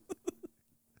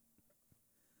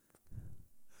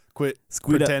 Quit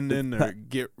Squeed up. pretending or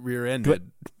get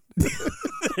rear-ended.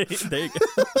 There you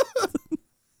go.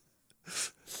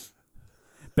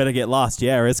 Better get lost,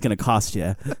 yeah, or it's gonna cost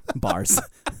you. Bars.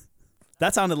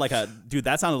 That sounded like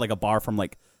a bar from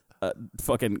like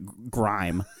fucking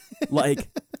grime. Like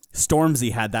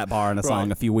Stormzy had that bar in a song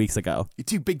Right. a few weeks ago. You're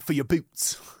too big for your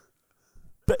boots.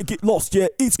 Better get lost, yeah,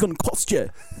 it's gonna cost you.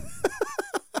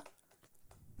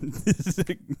 This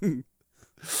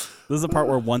is the part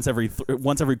where once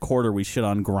every quarter we shit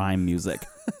on grime music.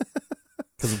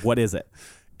 Because what is it?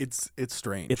 It's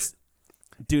strange.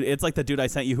 It's like the dude I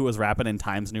sent you who was rapping in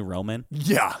Times New Roman.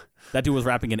 Yeah. That dude was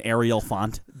rapping in Arial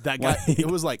font. That guy, it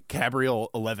was like Cabriel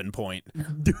 11 point.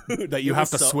 Dude, that you have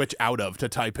to switch out of to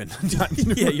type in.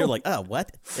 Yeah, you're like, oh,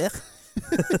 what?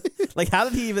 Like, how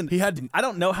did he even? He had I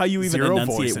don't know how you even zero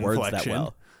enunciate voice words inflection. that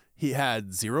well. He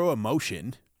had zero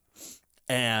emotion,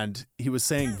 and he was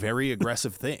saying very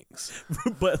aggressive things.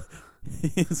 But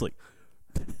he's like,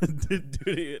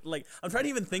 dude, like, I'm trying to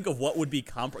even think of what would be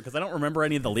comparable because I don't remember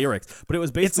any of the lyrics. But it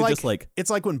was basically just like it's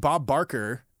like when Bob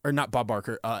Barker, or not Bob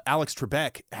Barker, Alex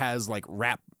Trebek has like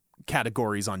rap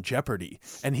categories on Jeopardy,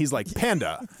 and he's like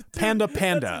panda, panda,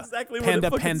 panda, That's exactly what panda, it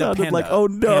fucking panda, sounded panda. like. Oh,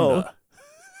 no. Panda.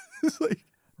 It's like,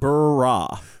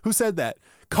 brah. who said that?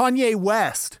 Kanye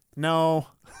West. No.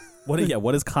 What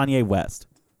is Kanye West?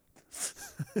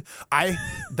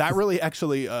 That really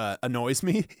actually annoys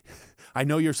me. I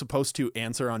know you're supposed to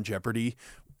answer on Jeopardy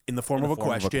in the form of a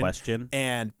question.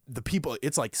 And the people,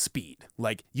 it's like speed.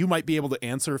 Like you might be able to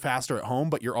answer faster at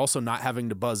home, but you're also not having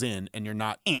to buzz in and you're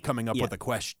not coming up with a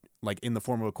question, like in the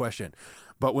form of a question.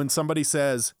 But when somebody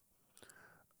says,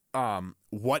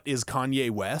 what is Kanye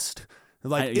West?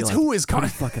 Like, it's like, who is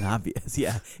Kanye? Fucking obvious.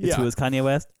 Yeah. Yeah. Who is Kanye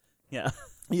West? Yeah.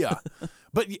 Yeah.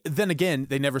 But then again,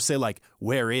 they never say like,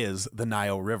 where is the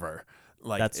Nile River?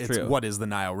 Like, That's it's true. What is the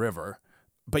Nile River?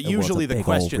 But Well, usually it's a the big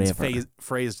old question's river.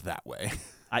 phrased that way.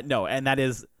 I know, and that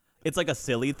is, it's like a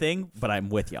silly thing, but I'm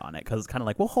with you on it because it's kind of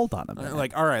like, well, hold on a minute.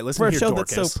 Like, all right, listen For a here, show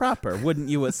Dorcas. that's so proper, wouldn't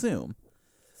you assume?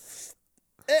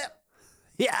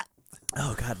 Yeah.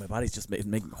 Oh God, my body's just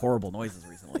making horrible noises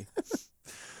recently.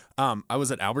 I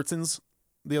was at Albertsons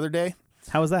the other day.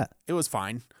 How was that? It was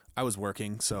fine. I was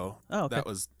working, so okay. that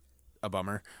was a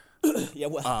bummer. Yeah,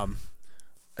 well,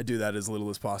 I do that as little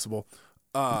as possible.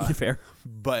 fair.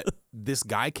 But this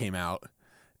guy came out,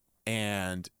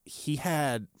 and he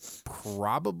had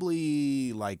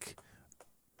probably like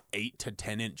 8 to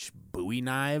 10 inch Bowie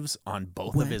knives on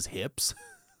both of his hips.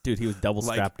 Dude, he was double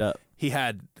Like, strapped up. He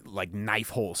had like knife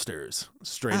holsters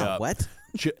straight up. What?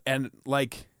 And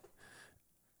like,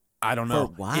 I don't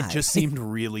know. why? It just seemed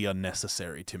really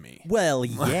unnecessary to me. Well,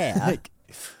 yeah. Like,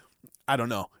 I don't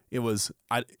know.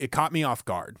 It caught me off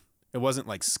guard. It wasn't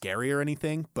like scary or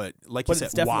anything, but like But you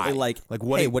it's said, definitely why? like,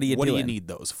 what? hey, what are you What do you doing? need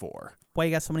those for? Why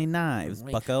you got so many knives,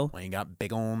 bucko? Why you got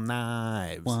big old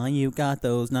knives? Why you got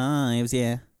those knives,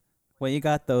 yeah. Why you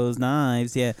got those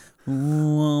knives, yeah.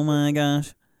 Ooh, oh my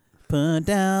gosh. Put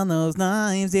down those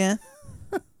knives, yeah.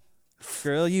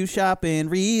 Girl, you shopping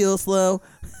real slow.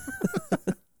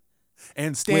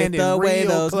 And With standing the way real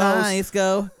those close. knives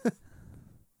go.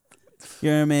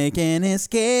 You're making it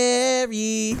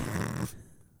scary.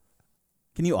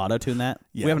 Can you auto-tune that?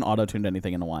 Yeah. We haven't auto-tuned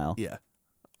anything in a while. Yeah.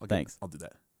 Okay, Thanks. I'll do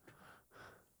that.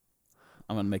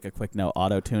 I'm going to make a quick note.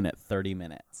 Auto-tune at 30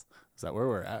 minutes. Is that where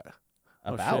we're at?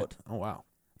 Oh, About. shit. Oh, wow.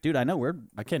 Dude, I know we're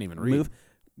I can't even read.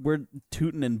 we're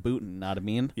tootin' and bootin', not a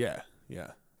mean? Yeah.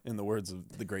 Yeah. In the words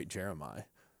of the great Jeremiah,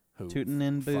 who Tootin'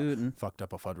 and bootin'. fucked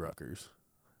up a Fuddruckers.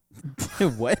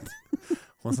 What?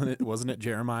 Wasn't it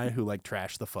Jeremiah who like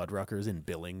trashed the Fuddruckers in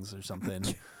Billings or something?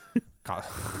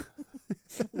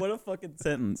 What a fucking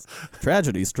sentence.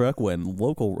 Tragedy struck when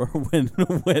when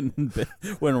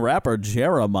rapper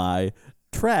Jeremiah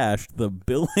trashed the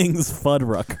Billings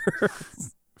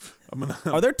Fuddruckers.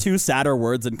 Are there two sadder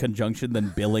words in conjunction than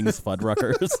Billings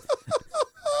Fuddruckers?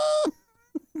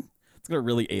 It's gonna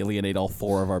really alienate all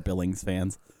 4 of our Billings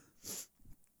fans.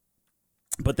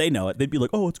 But they know it. They'd be like,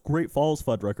 "Oh, it's Great Falls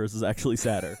Fuddruckers is actually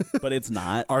sadder," but it's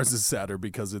not Ours is sadder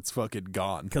because it's fucking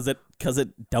gone. because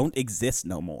it don't exist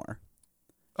no more.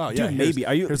 Oh yeah, Dude, maybe.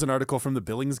 Are you? Here's an article from the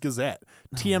Billings Gazette.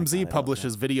 TMZ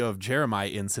publishes video of Jeremiah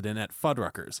incident at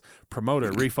Fuddruckers.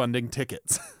 Promoter refunding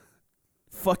tickets.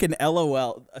 Fucking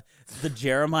LOL. The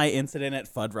Jeremiah incident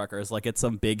at Fuddruckers, like it's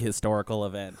some big historical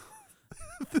event.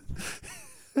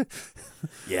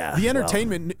 Yeah. The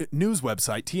entertainment news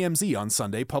website TMZ on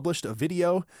Sunday published a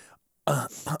video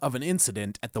of an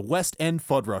incident at the West End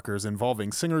Fuddruckers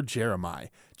involving singer Jeremiah.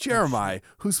 Jeremiah,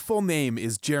 whose full name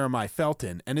is Jeremiah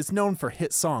Felton and is known for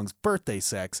hit songs Birthday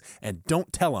Sex and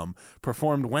Don't Tell 'Em,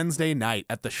 performed Wednesday night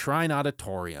at the Shrine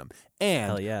Auditorium and,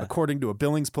 Hell yeah. according to a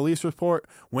Billings police report,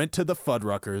 went to the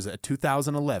Fuddruckers at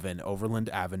 2011 Overland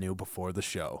Avenue before the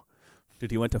show. Dude,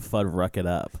 he went to Fuddruck it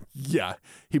up. Yeah,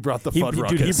 he brought the Dude,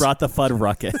 Fuddruckers. he brought the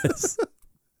Fuddruckers.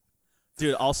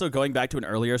 Dude, also going back to an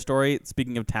earlier story,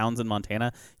 speaking of towns in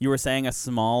Montana, you were saying a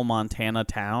small Montana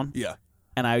town. Yeah.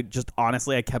 And I just,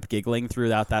 honestly, I kept giggling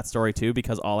throughout that story, too,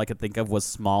 because all I could think of was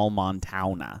small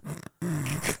Montana.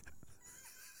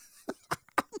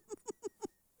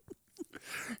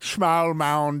 Small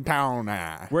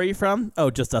Montana. Where are you from?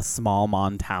 Oh, just a small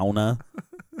Montana.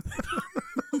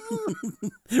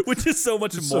 Which is so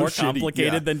much So more shitty,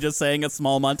 complicated yeah. than just saying a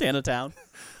small Montana town.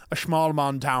 A small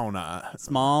Montana.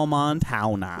 Small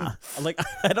Montana. Like,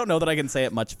 I don't know that I can say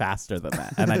it much faster than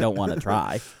that, and I don't want to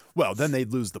try. Well, then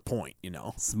they'd lose the point, you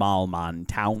know. Small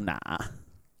Montana.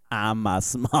 I'm a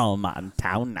small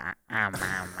Montana.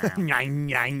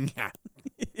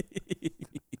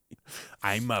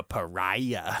 I'm a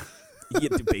pariah.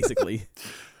 Yeah, basically.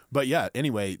 But yeah,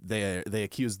 anyway, they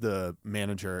accused the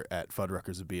manager at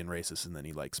Fuddruckers of being racist, and then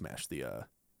he like smashed the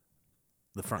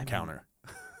front counter.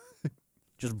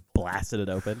 Just blasted it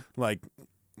open. Like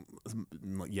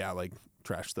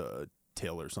trashed the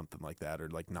till or something like that, or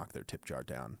like knocked their tip jar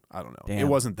down. I don't know. Damn. It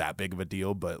wasn't that big of a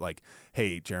deal, but like,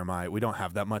 hey, Jeremiah, we don't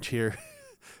have that much here.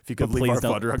 If you could But leave our please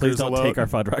Fuddruckers don't alone. take our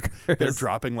Fuddruckers. They're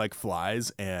dropping like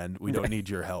flies, and we don't need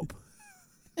your help.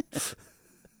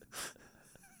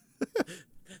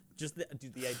 Just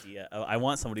the idea. I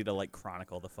want somebody to like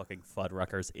chronicle the fucking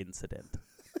Fuddruckers incident,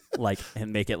 like,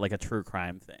 and make it like a true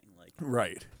crime thing. Like,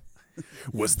 Right.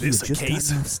 Was this a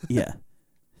case? Yeah.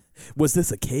 Was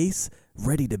this a case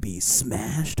ready to be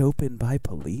smashed open by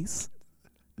police?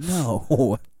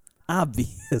 No,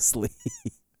 obviously.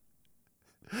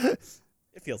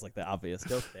 It feels like the obvious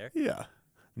joke there. Yeah.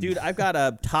 Dude, I've got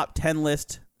a top 10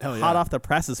 list Hell yeah. hot off the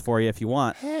presses for you if you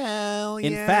want. Hell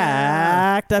In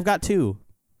fact, I've got two.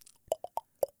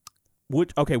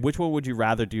 Which one would you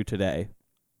rather do today?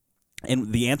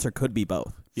 And the answer could be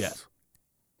both. Yes.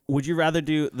 Would you rather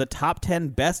do the top 10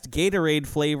 best Gatorade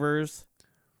flavors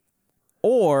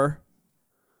or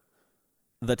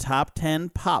the top 10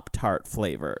 Pop-Tart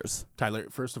flavors? Tyler,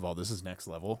 first of all, this is next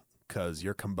level because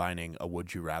you're combining a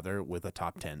would you rather with a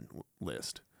top 10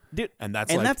 list. Dude, And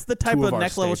that's the type two of our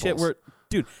next level shit staples.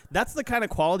 dude, that's the kind of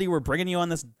quality we're bringing you on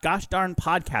this gosh darn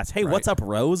podcast. Hey, Right. what's up,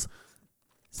 Rose?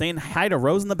 Saying hi to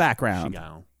Rose in the background.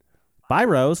 Chicago. Bye,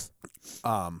 Rose.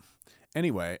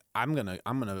 Anyway, I'm gonna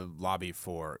lobby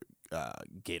for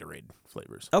Gatorade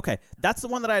flavors. Okay, that's the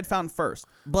one that I had found first.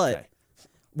 But Okay.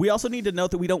 we also need to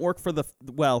note that we don't work for the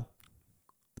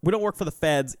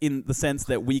feds in the sense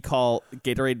that we call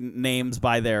Gatorade names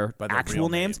by their By their actual real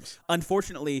names. names.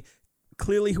 Unfortunately,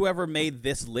 clearly whoever made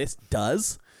this list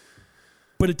does,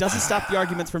 but it doesn't stop the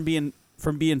arguments from being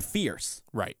fierce.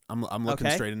 Right. I'm looking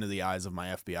Okay. straight into the eyes of my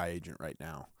FBI agent right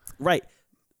now. Right.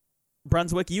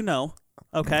 Brunswick, you know.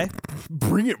 Okay.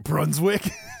 Bring it, Brunswick.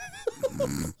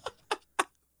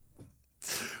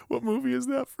 What movie is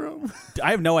that from?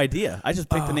 I have no idea. I just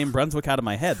picked the name Brunswick out of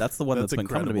my head. That's the one That's that's been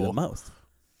coming to me the incredible. most.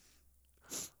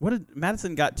 What did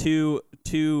Madison got two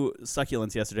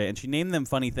succulents yesterday, and she named them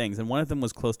funny things, and one of them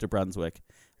was close to Brunswick.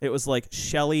 It was like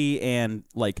Shelley and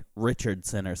like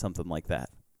Richardson or something like that.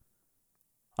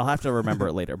 I'll have to remember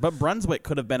it later. But Brunswick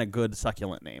could have been a good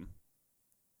succulent name.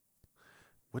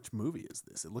 Which movie is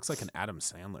this? It looks like an Adam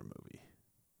Sandler movie.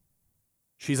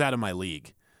 She's out of my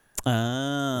league.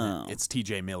 Oh. It's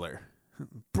TJ Miller.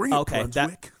 Bring it, Okay,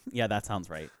 Brunswick. that sounds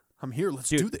right. I'm here. Let's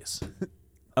Dude. do this.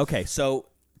 Okay, so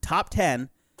top 10,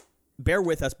 bear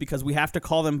with us because we have to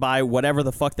call them by whatever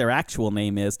the fuck their actual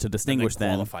name is to distinguish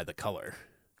them. Qualify the color.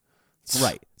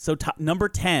 Right. So number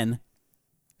 10,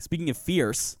 speaking of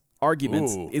fierce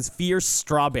arguments, Ooh. is fierce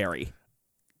strawberry.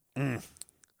 Gonna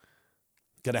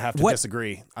have to What?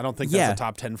 disagree. I don't think Yeah. that's a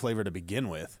top 10 flavor to begin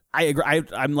with. I agree.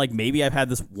 I'm like, maybe I've had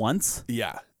this once.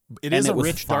 Yeah. It And is it a was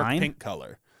rich, fine? dark pink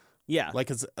color. Yeah. Like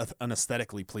it's an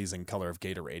aesthetically pleasing color of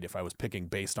Gatorade. If I was picking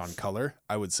based on color,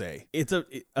 I would say It's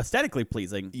aesthetically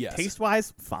pleasing. Yes.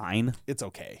 Taste-wise, fine. it's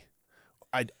okay.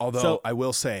 Although I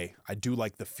will say I do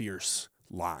like the Fierce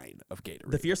line of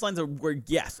Gatorade. The Fierce lines were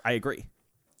yes, I agree.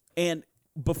 And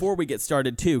before we get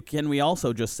started, too, can we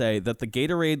also just say that the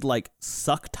Gatorade, like,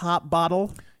 suck top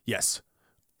bottle, yes.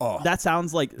 Oh, that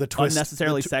sounds like The twist-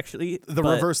 unnecessarily the sexually. the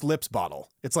but, reverse lips bottle.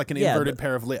 It's like an Yeah, inverted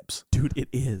pair of lips. Dude, it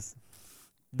is.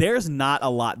 There's not a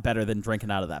lot better than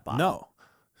drinking out of that bottle. No.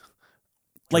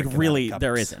 Like, Drinking out really, of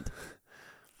there cups. isn't.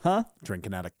 Huh?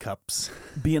 Drinking out of cups.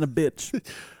 Being a bitch.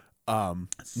 No,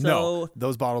 So-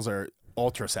 those bottles are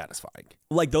ultra satisfying.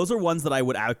 Like, those are ones that I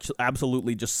would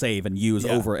absolutely just save and use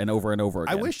Yeah. over and over and over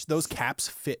again. I wish those caps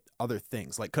fit other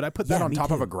things. Like, could I put that Yeah, on me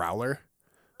top of too. a growler?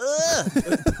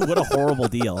 What a horrible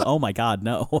deal. Oh my god,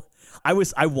 no. I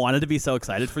wanted to be so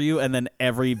excited for you, and then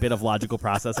every bit of logical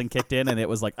processing kicked in, and it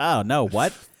was like, oh no,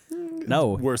 what? No.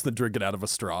 Worse than drinking out of a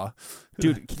straw.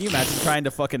 Dude, can you imagine trying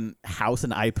to fucking house an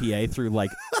IPA through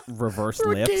like reverse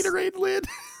Or a lips? Gatorade lid.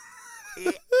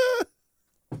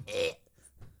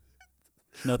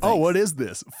 No Oh, thanks. what is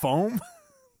this? Foam?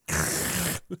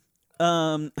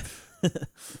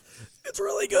 It's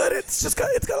really good. It's got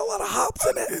a lot of hops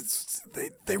in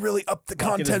it. They really up the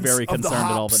Pumpkin contents is very of the concerned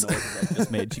at all hops. the noises I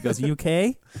just made. She goes, you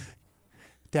okay?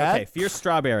 Dad? Okay, Fierce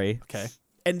Strawberry. Okay.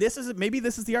 And this is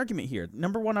the argument here.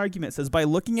 Number one argument says, by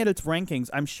looking at its rankings,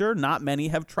 I'm sure not many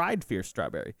have tried Fierce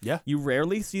Strawberry. Yeah. You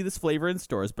rarely see this flavor in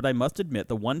stores, but I must admit,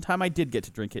 the one time I did get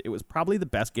to drink it, it was probably the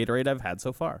best Gatorade I've had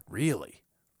so far. Really?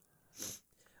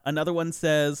 Another one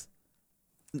says,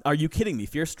 are you kidding me?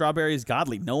 Fierce Strawberry is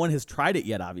godly. No one has tried it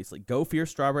yet, obviously. Go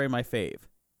Fierce Strawberry, my fave.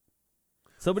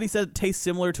 Somebody said it tastes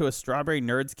similar to a Strawberry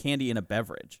Nerds candy in a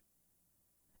beverage.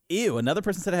 Ew. Another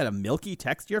person said it had a milky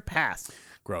texture. Pass.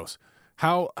 Gross.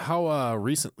 How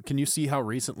recent? Can you see how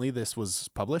recently this was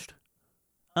published?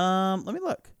 Let me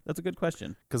look. That's a good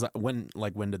question. Because when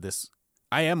did this?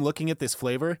 I am looking at this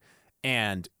flavor,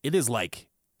 and it is like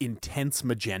intense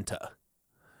magenta.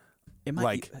 It might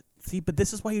Like- be, see, but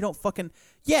this is why you don't fucking.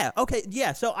 Yeah. Okay.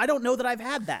 Yeah. So I don't know that I've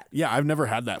had that. Yeah, I've never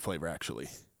had that flavor actually.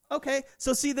 Okay.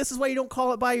 So see, this is why you don't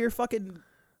call it by your fucking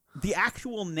the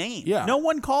actual name. Yeah. No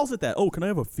one calls it that. Oh, can I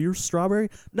have a Fierce Strawberry?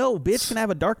 No, bitch. Can I have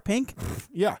a dark pink?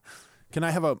 Yeah. Can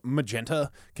I have a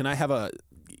magenta? Can I have a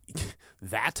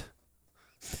that?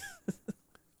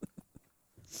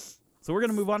 So we're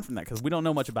gonna move on from that because we don't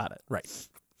know much about it. Right.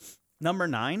 Number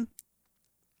 9,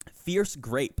 Fierce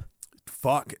Grape.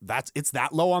 Fuck. It's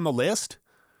that low on the list?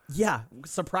 Yeah,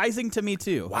 surprising to me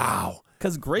too. Wow.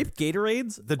 Because grape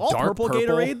Gatorades, The all dark purple purple?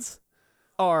 Gatorades,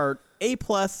 are A+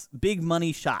 big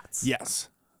money shots. Yes.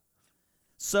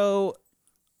 So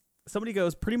somebody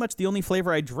goes, pretty much the only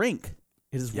flavor I drink.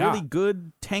 It is Yeah. really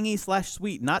good,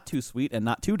 tangy/sweet, not too sweet and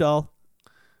not too dull.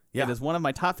 Yeah. It is one of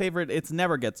my top favorite. It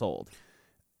never gets old.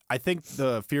 I think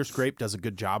the Fierce Grape does a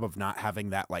good job of not having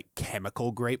that like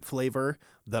chemical grape flavor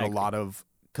that I a agree. lot of,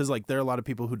 because like there are a lot of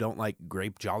people who don't like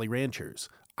grape Jolly Ranchers.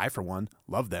 I, for one,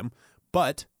 love them,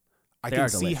 but I They can are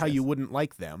see how delicious. you wouldn't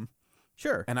like them,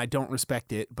 Sure. and I don't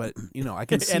respect it, but you know I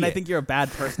can see And I it. think you're a bad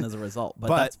person as a result, but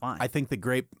that's fine. I think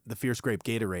the Fierce Grape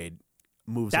Gatorade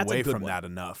moves That's a away good from one. that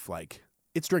enough. Like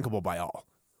it's drinkable by all.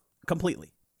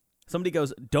 Completely. Somebody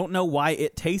goes, don't know why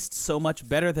it tastes so much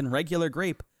better than regular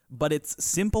grape, but it's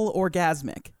simple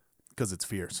orgasmic. Because it's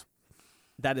fierce.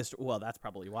 That is, well, that's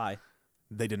probably why.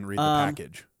 They didn't read the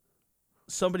package.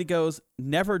 Somebody goes,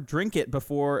 never drink it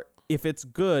before. If it's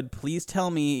good, please tell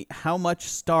me how much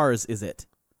stars is it?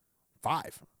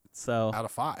 5 So, out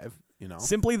of 5. You know.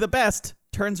 simply the best.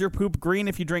 Turns your poop green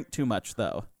if you drink too much,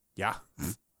 though. Yeah.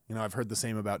 You know I've heard the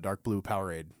same about Dark Blue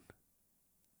Powerade.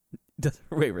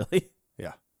 Wait, really?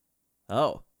 Yeah.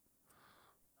 Oh.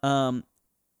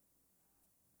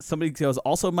 Somebody goes,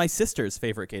 also my sister's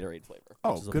favorite Gatorade flavor. which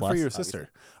Oh, is a good plus, for your obviously. sister.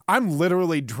 I'm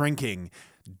literally drinking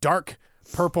dark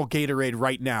purple Gatorade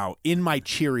right now in my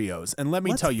Cheerios. And let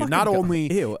me Let's tell you, fucking not go.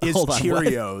 only Ew, is hold on, what?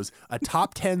 Cheerios a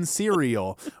top 10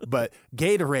 cereal, but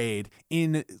Gatorade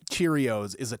in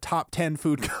Cheerios is a top 10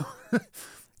 food.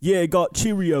 Yeah, got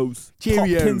Cheerios. Top 10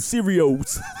 Cheerios.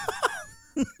 cereals.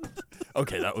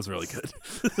 Okay, that was really good.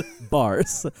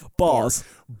 Bars. Balls.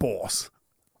 Boss.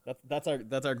 That's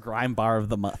our grime bar of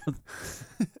the month.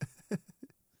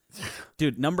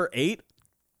 Dude, number 8,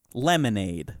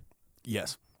 lemonade.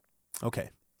 Yes. Okay.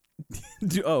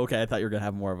 Oh, okay. I thought you were gonna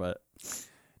have more of a.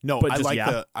 No, But I just, like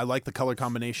yeah. I like the color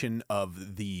combination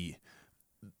of the.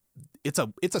 It's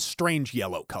a strange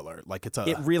yellow color. Like it's a.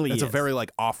 It really it's a is. very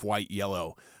like off-white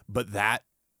yellow, but that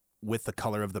with the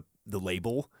color of the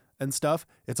label and stuff,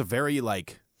 it's a very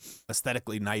like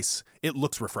aesthetically nice. It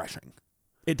looks refreshing.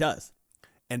 It does.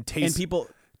 and tastes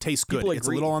tastes good. people It's a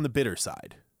agree. little on the bitter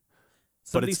side, but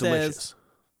Somebody it's says, delicious.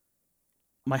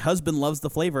 my husband loves the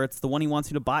flavor. It's the one he wants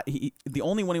me to buy. The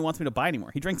only one he wants me to buy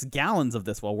anymore. He drinks gallons of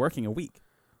this while working a week.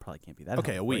 Probably can't be that.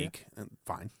 Okay, a healthy for you. week.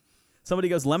 Fine. Somebody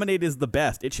goes, lemonade is the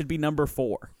best. It should be number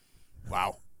 4.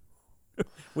 Wow.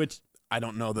 Which I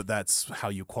don't know that that's how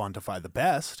you quantify the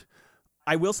best.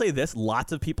 I will say this: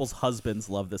 lots of people's husbands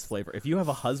love this flavor. If you have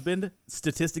a husband,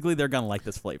 statistically, they're gonna like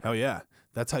this flavor. Oh yeah,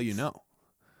 that's how you know.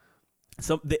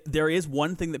 So there is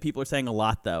one thing that people are saying a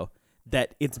lot, though,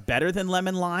 that it's better than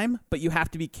lemon lime, but you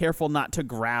have to be careful not to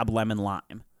grab lemon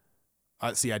lime.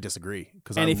 See, I disagree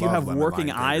because And if you have lemon working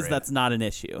lime eyes, Gatorade. that's not an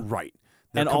issue. right.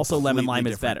 And also, lemon lime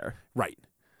is different. better. Right.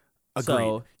 Agreed.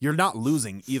 So- You're not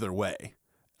losing either way.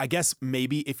 I guess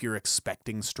maybe if you're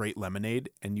expecting straight lemonade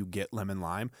and you get lemon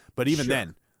lime, but even Sure.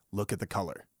 then, look at the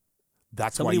color.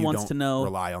 That's Somebody why you wants don't to know-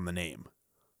 rely on the name.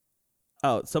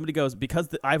 Oh, somebody goes, because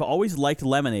I've always liked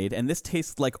lemonade, and this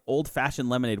tastes like old-fashioned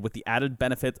lemonade with the added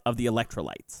benefit of the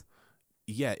electrolytes.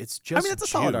 Yeah, it's just. I mean, it's a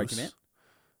solid juice. argument,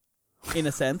 in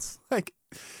a sense. Like,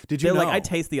 did you They're know? like, I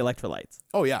taste the electrolytes.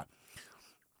 Oh yeah.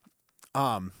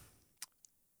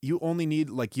 You only need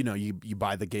you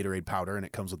buy the Gatorade powder and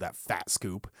it comes with that fat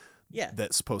scoop Yeah.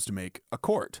 that's supposed to make a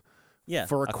quart. Yeah.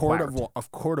 For a quart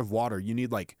quart. of water, you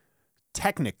need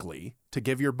technically to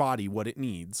give your body what it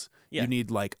needs, Yeah. you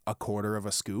need a quarter of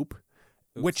a scoop,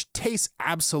 which tastes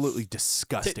absolutely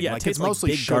disgusting. yeah, it It's tastes like mostly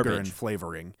big sugar garbage. and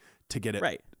flavoring to get it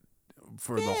Right.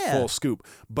 for the Yeah. full scoop.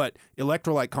 But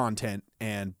electrolyte content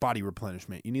and body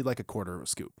replenishment, you need a quarter of a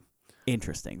scoop.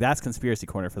 Interesting. That's conspiracy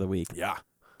corner for the week. Yeah.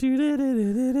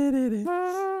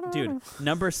 Dude,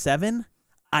 number 7,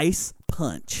 Ice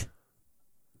Punch.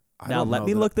 I Now, don't let know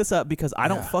me that- look this up because I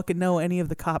don't Yeah. fucking know any of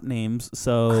the cop names.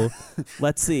 So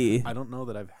let's see. I don't know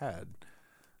that I've had.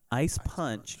 Ice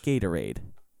Punch Gatorade.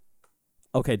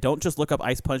 Okay, don't just look up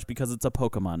Ice Punch because it's a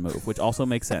Pokemon move, which also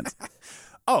makes sense.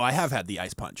 Oh, I have had the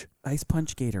Ice Punch. Ice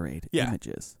Punch Gatorade. Yeah.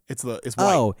 Images. It's white.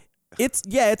 Oh, it's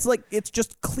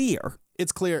just clear.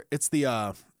 It's clear. It's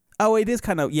the Oh, it is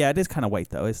kind of white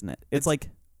though, isn't it? It's like,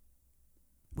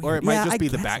 or it might Yeah, just I be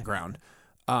the guess. background.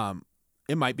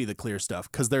 It might be the clear stuff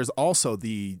because there's also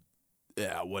the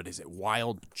what is it?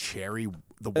 Wild cherry,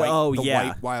 the white, Oh, the yeah.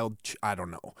 white wild. I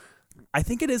don't know. I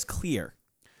think it is clear.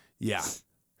 Yeah,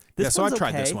 This so I one's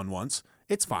tried this okay. one once.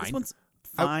 It's fine. This one's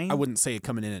fine. I wouldn't say it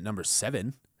coming in at number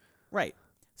 7. Right.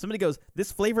 Somebody goes,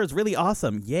 this flavor is really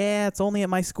awesome. Yeah, it's only at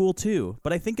my school too,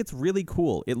 but I think it's really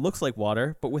cool. It looks like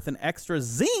water, but with an extra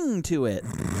zing to it.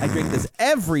 I drink this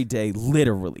every day,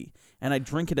 literally. And I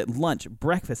drink it at lunch,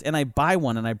 breakfast, and I buy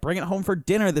one and I bring it home for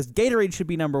dinner. This Gatorade should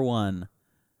be number 1.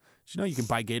 Did you know you can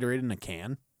buy Gatorade in a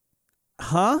can?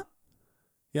 Huh?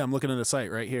 Yeah, I'm looking at a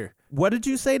site right here. What did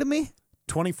you say to me?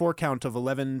 24 count of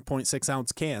 11.6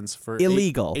 ounce cans for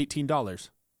Illegal. $18.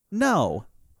 No.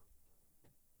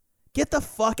 Get the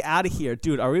fuck out of here.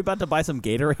 Dude, are we about to buy some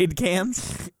Gatorade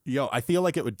cans? Yo, I feel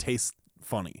like it would taste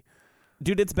funny.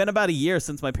 Dude, it's been about a year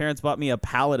since my parents bought me a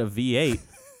pallet of V8.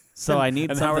 So I need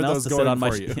And how something are else those to sit going on my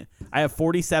for you? I have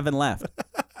 47 left.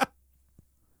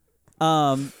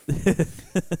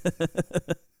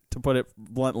 To put it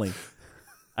bluntly.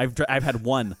 I've had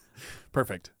one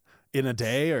Perfect. In a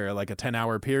day or a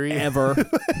 10-hour period? ever.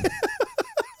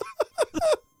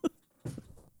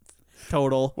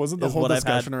 Total. Wasn't the is whole what I've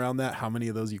had. discussion around that how many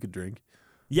of those you could drink?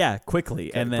 Yeah,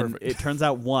 quickly. And then perfect. it turns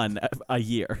out one a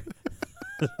year.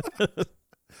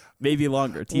 Maybe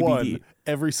longer. TBD. One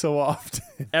every so often.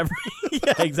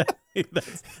 Yeah, exactly.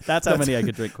 That's how many I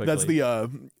could drink quickly. That's the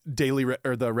daily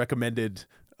or the recommended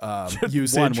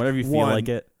usage. one, whenever you feel One like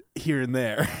it. here and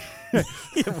there.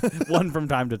 One from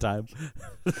time to time.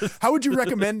 How would you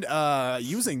recommend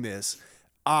using this?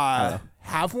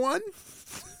 Have one?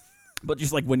 But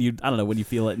just like when you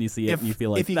feel it and you see it and you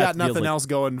feel like if you that got nothing feels like- else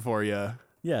going for you.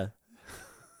 Yeah.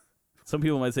 Some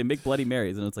people might say make Bloody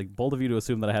Marys, and it's like bold of you to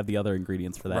assume that I have the other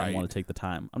ingredients for that Right. and want to take the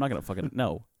time. I'm not gonna fucking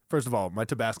no. First of all, my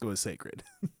Tabasco is sacred.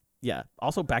 Yeah.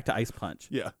 Also back to Ice Punch.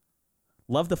 Yeah.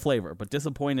 Love the flavor, but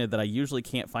disappointed that I usually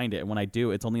can't find it, and when I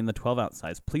do, it's only in the 12-ounce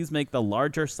size. Please make the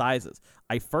larger sizes.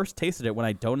 I first tasted it when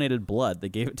I donated blood. They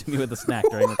gave it to me with a snack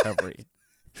during recovery.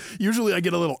 Usually I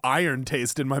get a little iron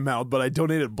taste in my mouth, but I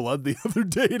donated blood the other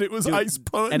day and it was Dude, Ice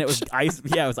Punch. And it was ice.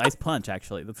 Yeah, it was Ice Punch.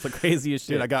 Actually, that's the craziest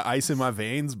shit. Dude, I got ice in my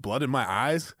veins, blood in my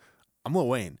eyes. I'm Lil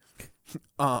Wayne.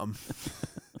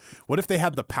 What if they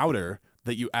had the powder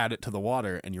that you add it to the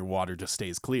water and your water just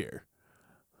stays clear?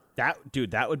 That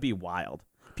would be wild.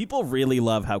 People really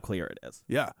love how clear it is.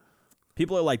 Yeah.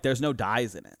 People are like, "There's no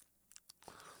dyes in it,"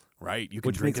 Right. You can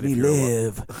which drink makes it me if you're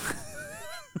live.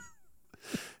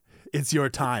 It's your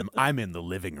time. I'm in the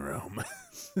living room.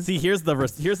 See, here's the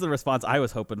response I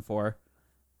was hoping for.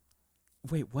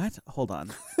 Wait, what? Hold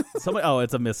on. Oh,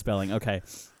 it's a misspelling. Okay.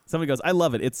 Somebody goes, I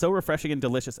love it. It's so refreshing and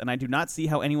delicious, and I do not see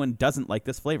how anyone doesn't like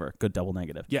this flavor. Good double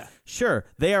negative. Yeah. Sure,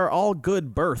 they are all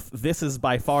good birth. This is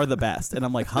by far the best. And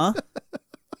I'm like, huh?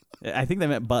 I think they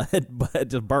meant but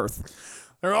just birth.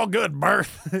 They're all good,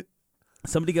 birth.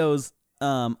 Somebody goes,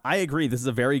 I agree. This is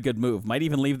a very good move. Might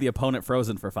even leave the opponent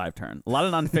frozen for 5 turn. A lot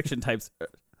of nonfiction types.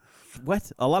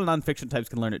 What? A lot of nonfiction types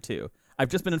can learn it too. I've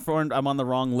just been informed I'm on the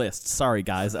wrong list. Sorry,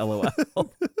 guys. LOL.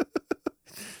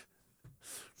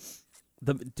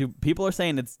 People are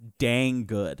saying it's dang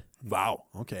good. Wow.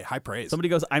 Okay. High praise. Somebody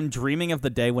goes, I'm dreaming of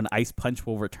the day when Ice Punch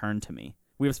will return to me.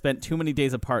 We have spent too many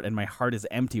days apart, and my heart is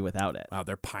empty without it. Wow,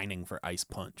 they're pining for Ice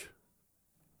Punch.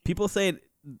 People say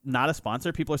not a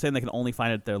sponsor. People are saying they can only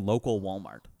find it at their local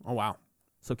Walmart. Oh, wow.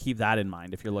 So keep that in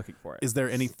mind if you're looking for it. Is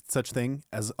there any such thing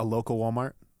as a local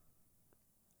Walmart?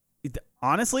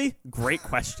 Honestly, great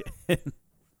question.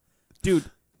 Dude,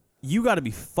 you got to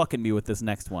be fucking me with this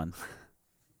next one.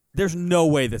 There's no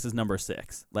way this is number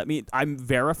 6. I'm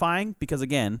verifying because,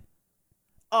 again,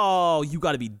 oh, you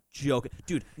got to be joking.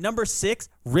 Dude, number 6,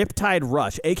 Riptide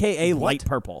Rush, a.k.a. Light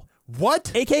Purple.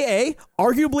 What? A.k.a.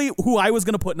 arguably who I was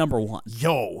going to put number 1.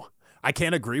 Yo, I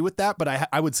can't agree with that, but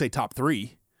I would say top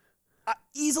 3.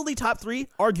 Easily top 3,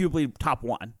 arguably top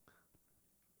 1.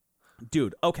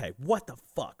 Dude, okay, what the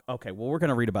fuck? Okay, well, we're going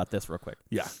to read about this real quick.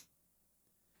 Yeah.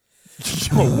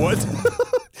 Yo, what?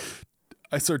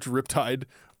 I searched Riptide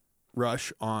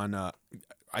Rush on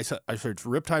I searched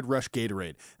Riptide Rush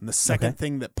Gatorade, and the second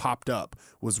thing that popped up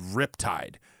was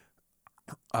Riptide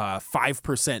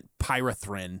 5%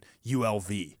 pyrethrin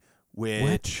ULV,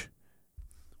 which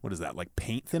what is that, like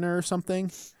paint thinner or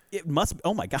something? It must be.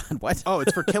 Oh my god, what? Oh,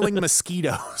 it's for killing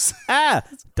mosquitoes.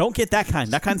 Don't get that kind.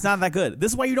 That kind's not that good.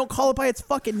 This is why you don't call it by its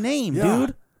fucking name,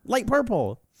 dude. Light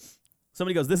Purple.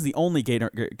 Somebody goes, this is the only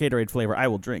Gatorade flavor I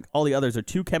will drink. All the others are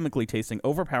too chemically tasting,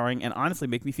 overpowering, and honestly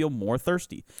make me feel more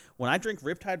thirsty. When I drink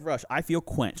Riptide Rush, I feel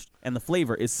quenched, and the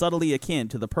flavor is subtly akin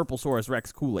to the Purplesaurus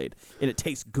Rex Kool-Aid, and it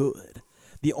tastes good.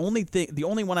 The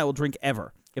only one I will drink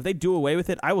ever. If they do away with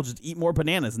it, I will just eat more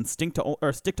bananas and stick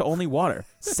to only water.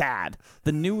 Sad.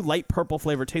 The new light purple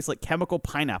flavor tastes like chemical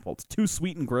pineapple. It's too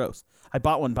sweet and gross. I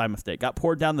bought one by mistake. Got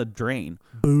poured down the drain.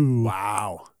 Boo.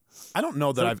 Wow. I don't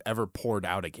know that I've ever poured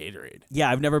out a Gatorade. Yeah,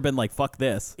 I've never been like, fuck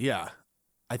this. Yeah.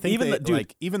 I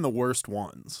think even the worst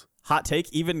ones. Hot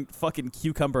take, even fucking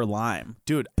cucumber lime.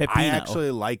 Dude, Pepino. I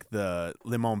actually like the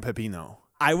limon pepino.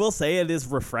 I will say it is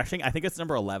refreshing. I think it's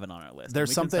number 11 on our list.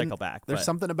 There's something. Can cycle back, there's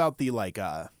something about the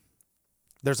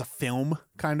there's a film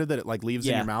kind of that it like leaves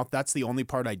in your mouth. That's the only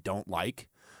part I don't like.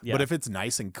 Yeah. But if it's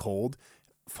nice and cold,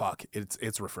 fuck,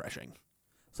 it's refreshing.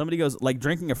 Somebody goes, like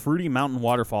drinking a fruity mountain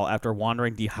waterfall after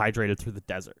wandering dehydrated through the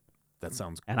desert. That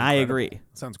sounds and incredible. I agree.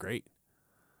 That sounds great.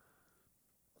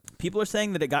 People are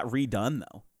saying that it got redone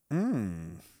though.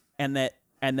 And that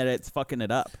it's fucking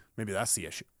it up. Maybe that's the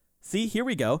issue. See, here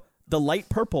we go. The light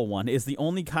purple one is the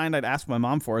only kind I'd ask my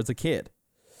mom for as a kid.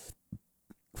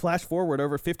 Flash forward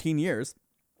over 15 years,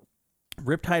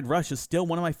 Riptide Rush is still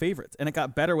one of my favorites, and it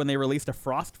got better when they released a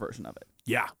Frost version of it.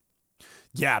 Yeah.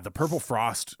 Yeah, the Purple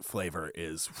Frost flavor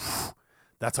is,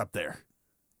 that's up there.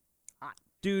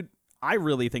 Dude, I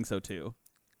really think so too.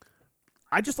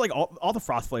 I just like all the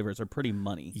Frost flavors are pretty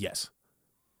money. Yes.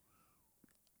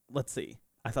 Let's see.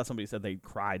 I thought somebody said they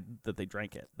cried that they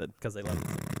drank it because they loved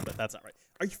it, but that's not right.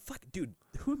 Are you fucking... Dude,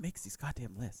 who makes these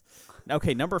goddamn lists?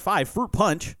 Okay, number 5, Fruit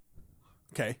Punch.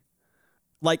 Okay.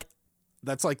 Like...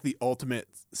 That's like the ultimate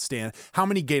stand. How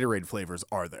many Gatorade flavors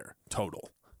are there total?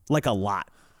 Like a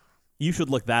lot. You should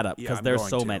look that up because there's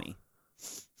so many.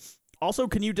 Also,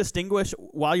 can you distinguish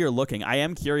while you're looking? I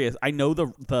am curious. I know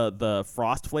the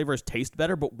Frost flavors taste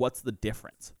better, but what's the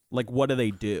difference? Like, what do they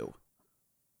do?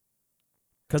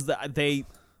 Because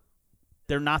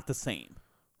they're not the same.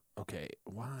 Okay,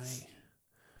 why?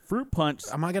 Fruit Punch.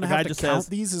 Am I going to have to count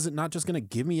these? Is it not just going to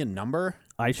give me a number?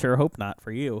 I sure hope not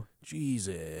for you.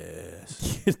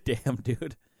 Jesus. Damn,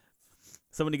 dude.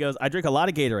 Somebody goes, I drink a lot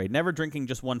of Gatorade, never drinking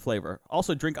just one flavor.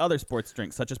 Also drink other sports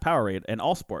drinks such as Powerade and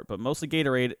All Sport, but mostly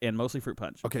Gatorade and mostly Fruit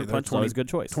Punch. Okay, Fruit Punch is always a good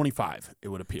choice. 25, it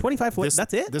would appear. 25 flavors?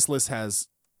 That's it? This list has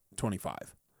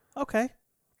 25. Okay.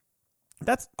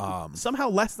 That's somehow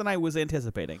less than I was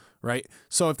anticipating. Right?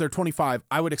 So if they're 25,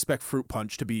 I would expect Fruit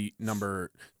Punch to be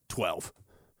number 12.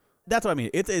 That's what I mean.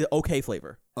 It's an okay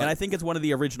flavor. And I think it's one of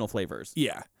the original flavors.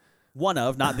 Yeah. One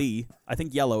of, not the. I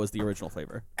think yellow is the original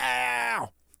flavor. Ow!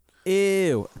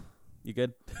 Ew. You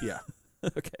good? Yeah.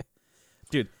 Okay.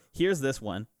 Dude, here's this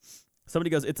one. Somebody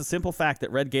goes, it's a simple fact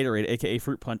that red Gatorade, a.k.a.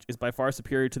 Fruit Punch, is by far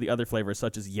superior to the other flavors,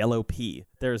 such as yellow pea.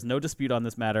 There is no dispute on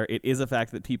this matter. It is a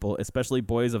fact that people, especially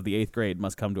boys of the 8th grade,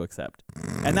 must come to accept.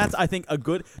 And that's, I think, a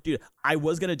good... Dude, I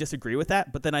was going to disagree with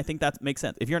that, but then I think that makes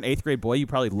sense. If you're an 8th grade boy, you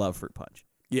probably love Fruit Punch.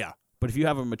 Yeah. But if you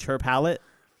have a mature palate,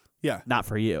 Yeah. not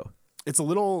for you. It's a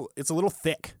little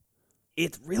thick.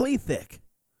 It's really thick.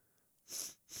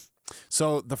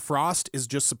 So the Frost is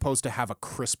just supposed to have a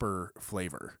crisper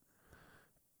flavor.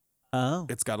 Oh.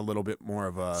 It's got a little bit more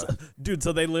of a... Dude,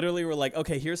 so they literally were like,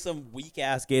 okay, here's some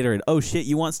weak-ass Gatorade. Oh, shit,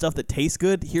 you want stuff that tastes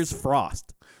good? Here's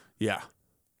Frost. Yeah.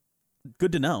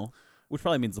 Good to know, which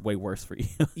probably means way worse for you.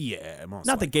 Yeah, most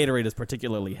Not likely. that Gatorade is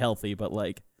particularly healthy, but,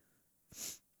 like,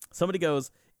 somebody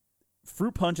goes,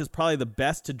 Fruit Punch is probably the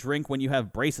best to drink when you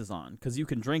have braces on, because you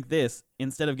can drink this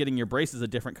instead of getting your braces a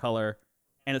different color,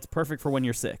 and it's perfect for when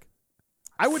you're sick.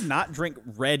 I would not drink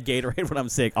red Gatorade when I'm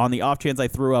sick on the off chance I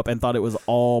threw up and thought it was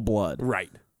all blood. Right.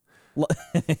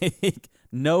 Like,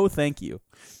 no, thank you.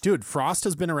 Dude, Frost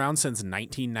has been around since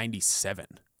 1997.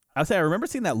 I would say I remember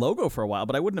seeing that logo for a while,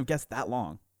 but I wouldn't have guessed that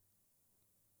long.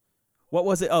 What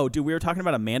was it? Oh, dude, we were talking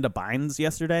about Amanda Bynes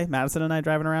yesterday, Madison and I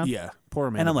driving around. Yeah, poor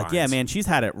Amanda And I'm like, yeah, Bynes. man, she's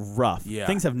had it rough. Yeah.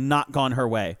 Things have not gone her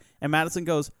way. And Madison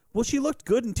goes, well, she looked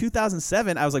good in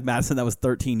 2007. I was like, Madison, that was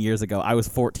 13 years ago. I was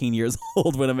 14 years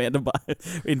old when Amanda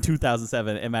Bynes in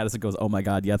 2007. And Madison goes, oh my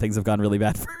God, yeah, things have gone really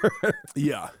bad for her.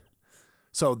 Yeah.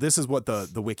 So this is what the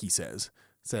wiki says.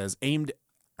 It says aimed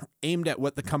at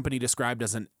what the company described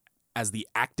as the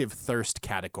active thirst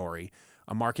category,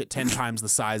 a market 10 times the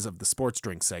size of the sports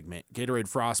drink segment. Gatorade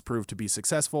Frost proved to be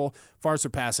successful, far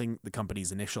surpassing the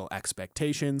company's initial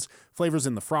expectations. Flavors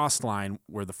in the Frost line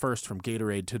were the first from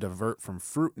Gatorade to divert from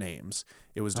fruit names.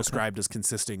 It was described as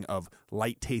consisting of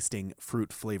light-tasting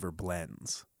fruit flavor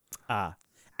blends.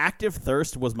 Active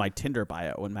thirst was my Tinder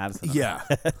bio when Madison. Yeah.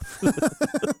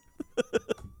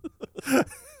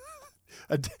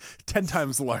 10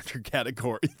 times larger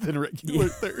category than regular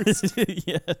thirst.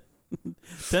 Yeah.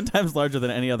 10 times larger than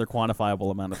any other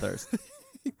quantifiable amount of thirst.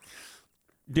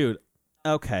 Dude,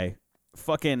 okay.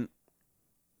 Fucking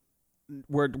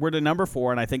we're to number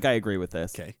 4, and I think I agree with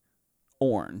this. Okay.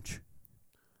 Orange.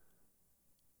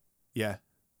 Yeah.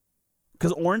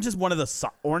 Because orange is one of the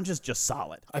orange is just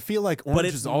solid. I feel like But orange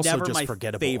it's is also never just my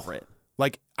forgettable. favorite.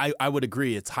 Like I would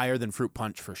agree it's higher than Fruit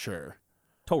Punch for sure.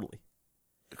 Totally.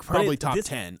 Probably it- top this-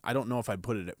 10. I don't know if I'd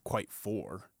put it at quite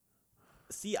 4.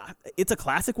 See, it's a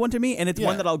classic one to me, and it's Yeah.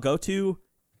 one that I'll go to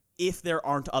if there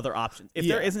aren't other options. If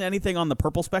there Yeah. isn't anything on the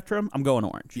purple spectrum, I'm going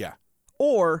orange. Yeah.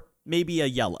 Or maybe a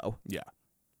yellow. Yeah.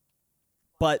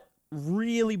 But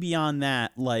really beyond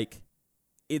that, like,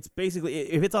 it's basically,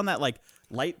 if it's on that, like,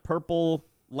 light purple,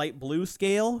 light blue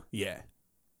scale, Yeah.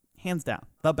 hands down,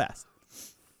 the best.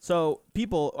 So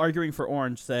people arguing for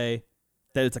orange say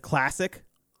that it's a classic,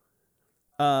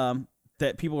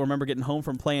 that people remember getting home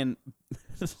from playing.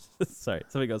 Sorry,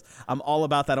 somebody goes, I'm all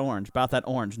about that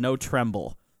orange, no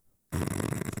tremble.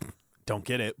 Don't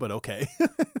get it, but okay.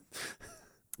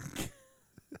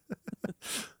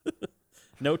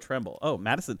 No tremble. Oh,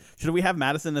 Madison. Should we have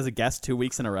Madison as a guest 2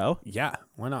 weeks in a row? Yeah,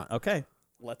 why not? Okay,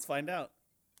 let's find out.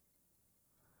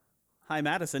 Hi,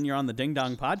 Madison. You're on the Ding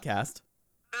Dong podcast.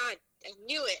 I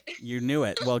knew it. You knew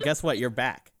it. Well, guess what? You're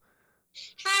back.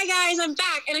 Hi guys, I'm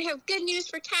back, and I have good news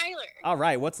for Tyler. All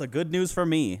right. What's the good news for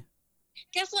me?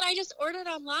 Guess what I just ordered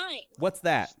online? What's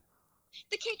that?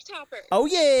 The cake topper. Oh,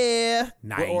 yeah.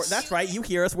 Nice. That's right. You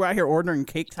hear us. We're out here ordering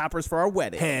cake toppers for our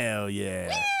wedding. Hell yeah.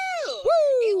 Woo!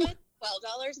 Woo! It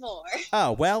was $12 more.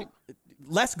 Oh, well,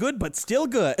 less good, but still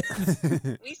good.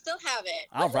 We still have it.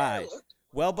 All Woohoo! right.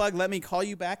 Well, Bug, let me call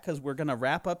you back because we're going to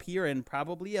wrap up here in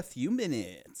probably a few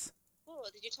minutes. Cool.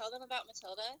 Did you tell them about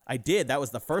Matilda? I did. That was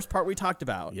the first part we talked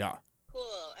about. Yeah. Cool.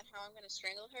 And how I'm going to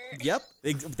strangle her? Yep.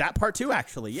 That part too,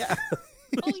 actually. Yeah.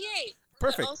 Oh, yay.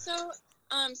 Perfect. But also,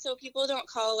 so people don't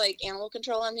call, like, animal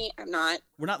control on me. I'm not.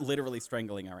 We're not literally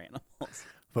strangling our animals.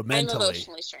 But I'm mentally.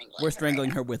 emotionally strangling We're her.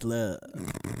 strangling her with love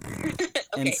Okay,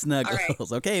 and snuggles. all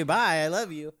right. Okay, bye. I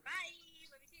love you. Bye.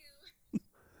 Love you too.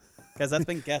 Because that's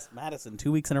been guest Madison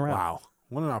 2 weeks in a row. Wow.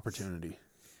 What an opportunity.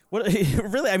 What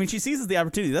really? I mean, she seizes the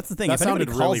opportunity. That's the thing. That if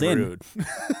anybody sounded calls really in, rude.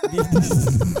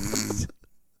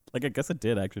 like I guess it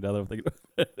did actually. Now that I'm thinking,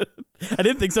 about it. I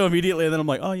didn't think so immediately, and then I'm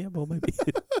like, oh yeah, well maybe.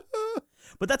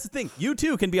 But that's the thing. You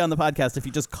too can be on the podcast if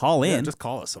you just call in. Yeah, just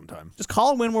call us sometime. Just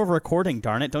call when we're recording.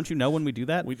 Darn it! Don't you know when we do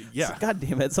that? Yeah. God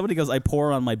damn it! Somebody goes, I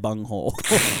pour on my bunghole.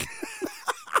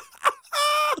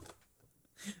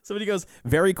 Somebody goes,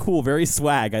 very cool, very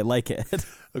swag. I like it.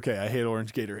 Okay, I hate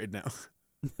orange Gatorade now.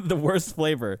 The worst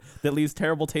flavor that leaves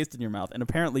terrible taste in your mouth, and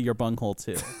apparently your bunghole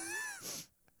too.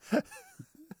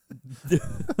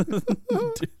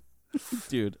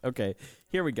 Dude, okay.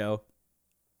 Here we go.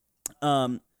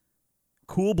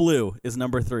 Cool Blue is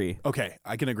number 3. Okay,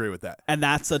 I can agree with that. And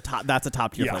that's a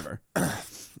top tier Yeah. flavor.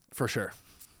 For sure.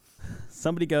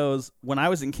 Somebody goes, when I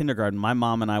was in kindergarten, my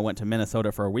mom and I went to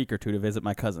Minnesota for a week or 2 to visit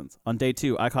my cousins. On day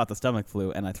 2, I caught the stomach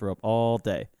flu and I threw up all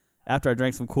day. After I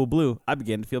drank some Cool Blue, I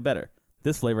began to feel better.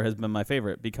 This flavor has been my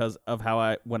favorite because of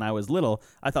how when I was little,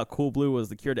 I thought Cool Blue was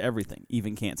the cure to everything,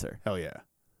 even cancer. Hell yeah.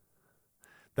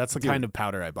 That's the kind of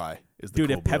powder I buy. Is the Dude,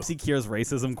 Cool if Blue. Pepsi cures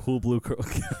racism, Cool Blue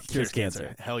cures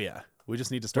cancer. Hell yeah. We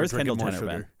just need to start Where's drinking Kendall more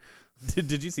Jenner, sugar. man?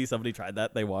 Did you see somebody tried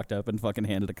that? They walked up and fucking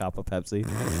handed a cop of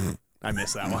Pepsi. I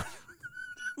missed that one.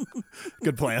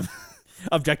 Good plan.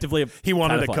 Objectively, He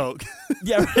wanted kinda a fun. Coke.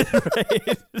 Yeah,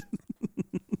 right.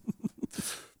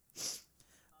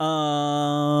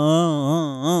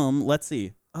 Let's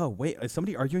see. Oh, wait. Is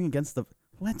somebody arguing against the...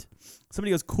 What?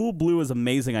 Somebody goes, Cool Blue is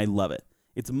amazing. I love it.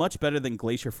 It's much better than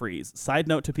Glacier Freeze. Side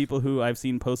note to people who I've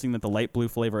seen posting that the light blue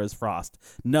flavor is Frost.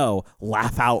 No,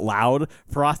 laugh out loud.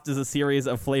 Frost is a series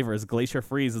of flavors. Glacier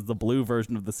Freeze is the blue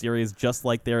version of the series, just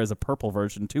like there is a purple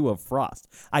version, too, of Frost.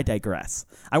 I digress.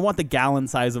 I want the gallon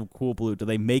size of Cool Blue. Do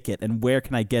they make it, and where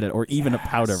can I get it, or even a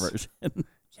powder version?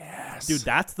 Yes. Dude,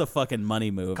 that's the fucking money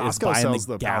move. is Costco buying sells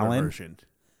the the powder gallon. version.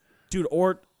 Dude,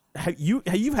 or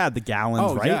you've had the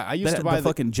gallons, Oh, right? yeah. I used to buy the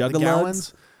fucking the Juggalugs.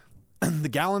 gallons. The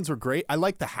gallons were great. I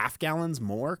like the half gallons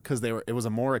more because it was a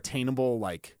more attainable,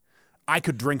 like, I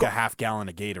could drink a half gallon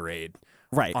of Gatorade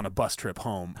Right. on a bus trip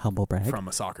home Humble brag. from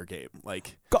a soccer game.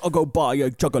 Like, Gotta go buy a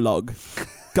Juggalug.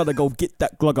 Gotta go get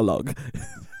that Gluggalug.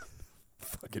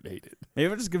 fucking hate it.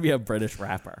 Maybe I'm just gonna be a British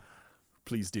rapper.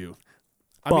 Please do.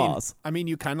 Boss. I mean,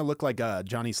 you kind of look like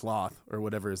Johnny Sloth or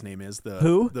whatever his name is.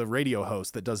 Who? The radio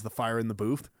host that does the fire in the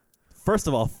booth. First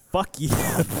of all, fuck you.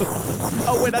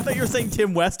 Oh, wait, I thought you were saying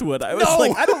Tim Westwood. I was No!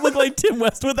 like, I don't look like Tim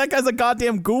Westwood. That guy's a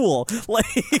goddamn ghoul. Like,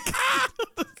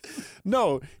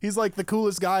 No, he's like the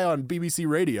coolest guy on BBC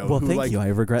Radio. well, who, thank like, you. I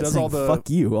regret does saying all the fuck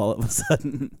you all of a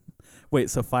sudden. Wait,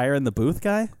 so Fire in the Booth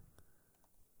guy?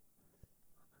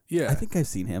 Yeah. I think I've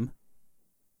seen him.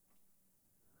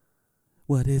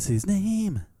 What is his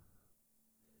name?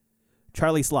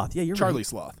 Charlie Sloth. Yeah, you're Charlie right.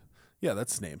 Sloth. Yeah,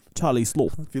 that's his name. Charlie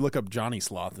Sloth. If you look up Johnny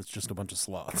Sloth, it's just a bunch of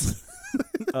sloths.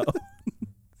 Oh.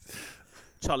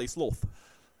 Charlie Sloth.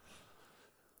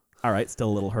 All right, still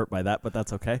a little hurt by that, but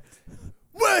that's okay.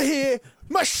 We're here,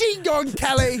 Machine Gun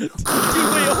Kelly. Dude,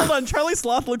 wait, hold on. Charlie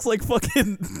Sloth looks like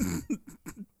fucking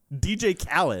DJ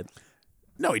Khaled.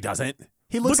 No, he doesn't.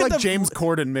 He looks Look at like the- James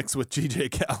Corden mixed with DJ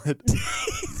Khaled.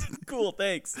 Cool,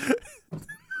 thanks.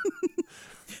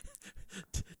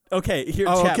 Okay, here,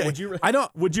 Oh, chat. okay.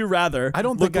 Would you rather? I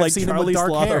don't look think I've like seen him with Charlie dark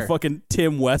Sloth or hair. fucking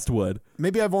Tim Westwood.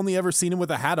 Maybe I've only ever seen him with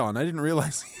a hat on. I didn't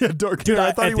realize he had dark Dude, hair.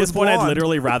 I thought at he was this point, I'd blonde.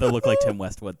 literally rather look like Tim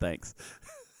Westwood. Thanks.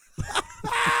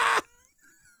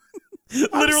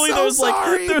 Literally, so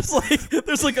sorry.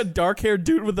 there's like a dark haired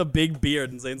dude with a big beard,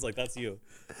 and Zane's like, "That's you."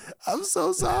 I'm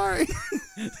so sorry.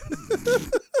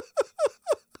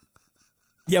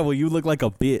 Yeah, well, you look like a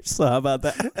bitch. So how about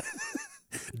that?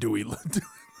 Do we?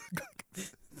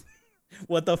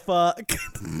 What the fuck?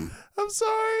 I'm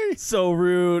sorry. So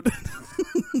rude.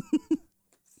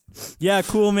 Yeah,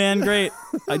 cool, man. Great.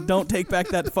 I don't take back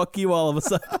that fuck you all of a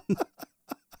sudden.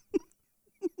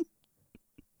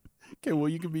 Okay, well,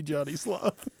 you can be Johnny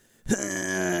Sloth.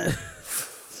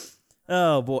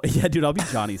 Oh, boy. Yeah, dude, I'll be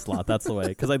Johnny Sloth. That's the way.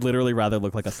 Because I'd literally rather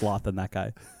look like a sloth than that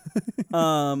guy.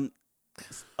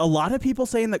 A lot of people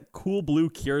saying that Cool Blue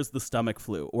cures the stomach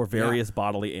flu or various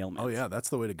bodily ailments. Oh yeah, that's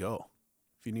the way to go.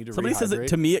 If you need to Somebody says rehydrate.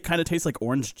 to me it kind of tastes like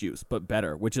orange juice, but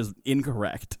better, which is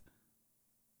incorrect.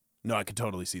 No, I could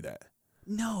totally see that.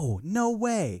 No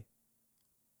way.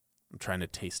 I'm trying to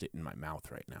taste it in my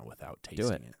mouth right now without tasting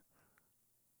it. it.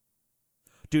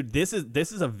 Dude, this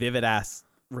is a vivid ass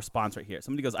response right here.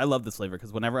 Somebody goes, "I love this flavor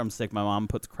because whenever I'm sick, my mom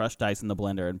puts crushed ice in the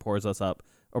blender and pours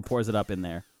it up in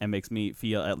there and makes me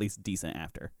feel at least decent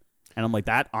after." And I'm like,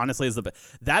 that honestly is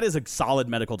that is a solid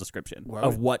medical description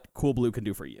of what Cool Blue can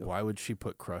do for you. Why would she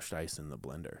put crushed ice in the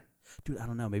blender? Dude, I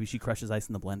don't know. Maybe she crushes ice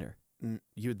in the blender.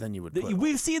 You would put.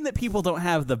 We've seen that people don't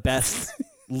have the best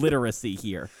literacy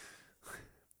here.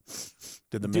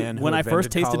 Did the Dude, man who when I first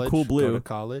invented tasted college Cool go Blue- to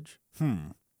college?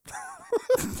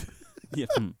 Yeah.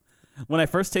 When I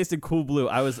first tasted Cool Blue,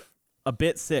 I was a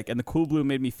bit sick, and the Cool Blue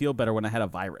made me feel better when I had a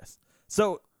virus.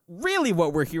 So really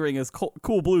what we're hearing is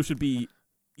Cool Blue should be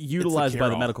utilized by the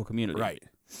cure-all. medical community. Right.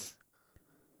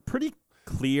 Pretty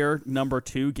clear number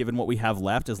 2, given what we have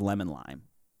left, is lemon lime.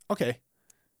 Okay.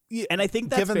 Yeah, And I think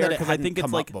that's given fair that it because I hadn't think it's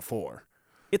come like up before.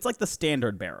 it's like the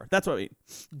standard bearer. That's what I mean.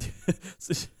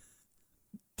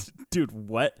 Dude,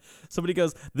 what? Somebody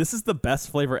goes, this is the best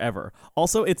flavor ever.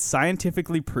 Also, it's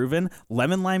scientifically proven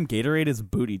lemon lime Gatorade is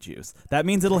booty juice. That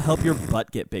means it'll help your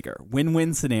butt get bigger.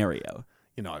 Win-win scenario.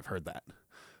 You know, I've heard that.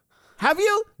 Have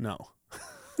you? No.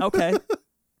 Okay.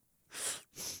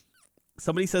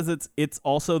 Somebody says it's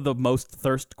also the most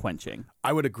thirst quenching.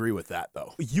 I would agree with that,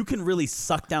 though. You can really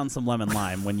suck down some lemon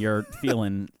lime when you're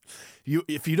feeling...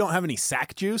 If you don't have any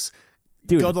sack juice,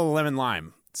 Dude, go to the lemon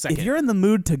lime. Second. if you're in the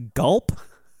mood to gulp,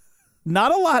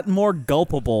 not a lot more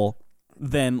gulpable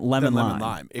than lemon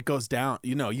lime. It goes down.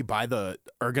 You know, you buy the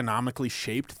ergonomically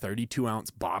shaped 32-ounce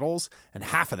bottles, and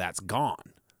half of that's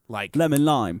gone. Like Lemon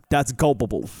lime, that's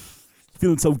gulpable.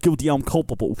 Feeling so guilty, I'm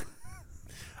culpable.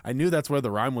 I knew that's where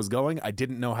the rhyme was going. I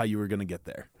didn't know how you were going to get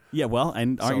there. Yeah, well,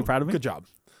 and aren't you proud of me? Good job.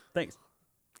 Thanks.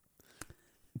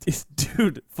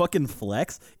 Dude, fucking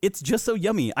flex. It's just so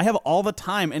yummy. I have all the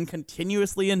time and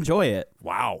continuously enjoy it.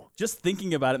 Wow. Just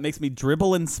thinking about it makes me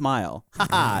dribble and smile.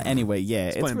 Haha. Anyway, yeah,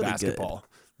 it's Playing really basketball.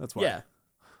 That's good. why. Yeah.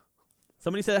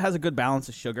 Somebody said it has a good balance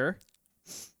of sugar.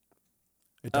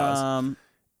 It does.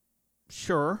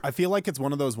 Sure. I feel like it's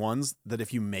one of those ones that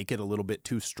if you make it a little bit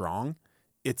too strong,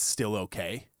 it's still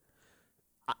okay.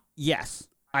 Yes,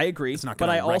 I agree. It's not but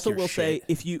gonna I wreck also your will say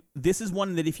shit. this is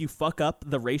one that if you fuck up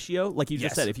the ratio, like you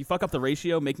just Yes. said, if you fuck up the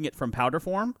ratio, making it from powder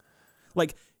form,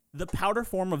 like the powder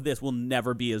form of this will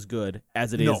never be as good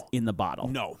as it is No. in the bottle.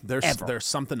 No, there's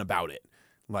something about it.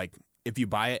 Like if you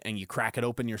buy it and you crack it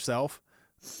open yourself,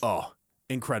 oh,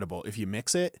 incredible. If you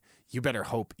mix it, you better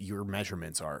hope your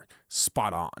measurements are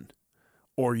spot on,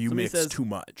 or you Somebody mix says- too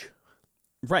much.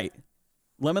 Right.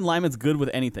 Lemon lime is good with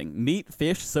anything. Meat,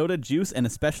 fish, soda, juice, and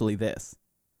especially this.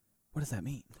 What does that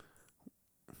mean?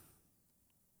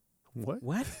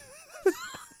 What?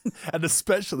 And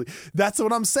especially, that's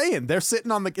what I'm saying. They're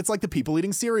sitting on it's like the people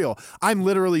eating cereal. I'm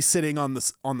literally sitting on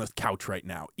the couch right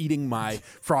now, eating my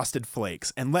Frosted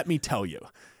Flakes. And let me tell you,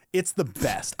 it's the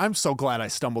best. I'm so glad I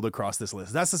stumbled across this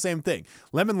list. That's the same thing.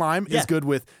 Lemon lime Yeah. is good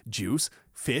with juice,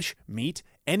 fish, meat,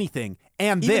 anything.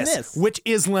 And Even this, this. which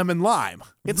is lemon lime.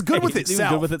 It's good with It's even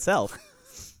itself. good with itself.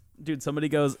 Dude, somebody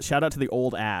goes, shout out to the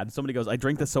old ad. Somebody goes, I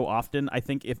drink this so often, I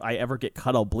think if I ever get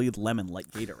cut, I'll bleed lemon like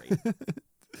Gatorade.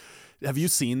 Have you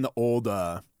seen the old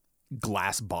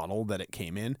glass bottle that it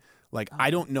came in? Like,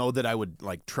 I don't know that I would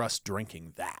like trust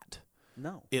drinking that.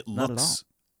 No. It not at looks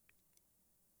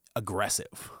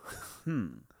aggressive.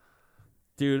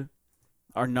 Dude,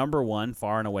 our number one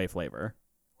far and away flavor,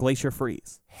 Glacier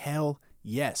Freeze. Hell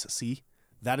yes. See,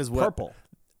 that is what Purple.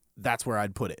 That's where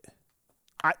I'd put it.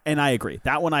 I agree.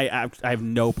 That one I have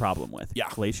no problem with. Yeah.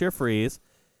 Glacier Freeze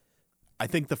I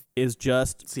think the is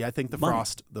just... I think the money.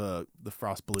 frost the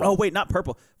frost blue. Oh, wait, not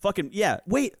purple. Fucking, yeah.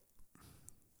 Wait.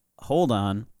 Hold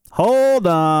on.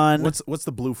 What's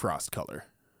the blue frost color?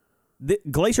 The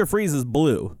Glacier Freeze is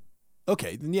blue.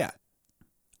 Okay, then yeah.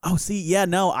 Oh, see, yeah,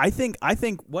 no. I think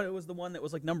what was the one that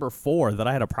was like number 4 that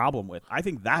I had a problem with? I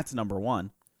think that's number 1.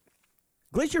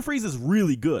 Glacier Freeze is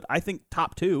really good. I think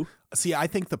top 2. See, I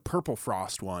think the purple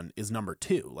frost one is number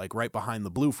 2, like right behind the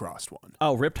blue frost one.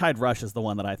 Oh, Riptide Rush is the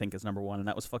one that I think is number 1, and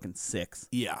that was fucking 6.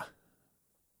 Yeah.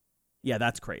 Yeah,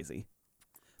 that's crazy.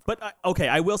 But okay,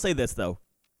 I will say this though,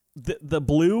 the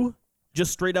blue,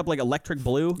 just straight up like electric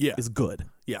blue, Yeah. is good,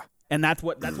 Yeah. and that's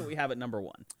what we have at number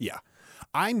 1. Yeah.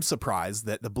 I'm surprised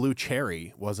that the blue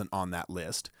cherry wasn't on that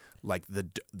list, like the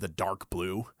dark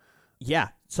blue. Yeah,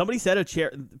 somebody said a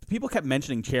cherry. People kept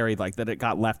mentioning cherry, like that it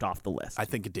got left off the list. I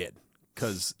think it did,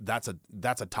 because that's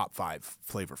a top 5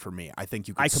 flavor for me. I think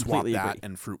you could I swap completely that agree.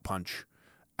 and fruit punch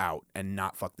out and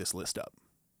not fuck this list up.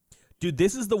 Dude,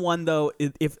 this is the one though.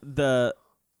 If the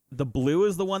blue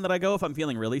is the one that I go if I'm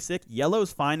feeling really sick.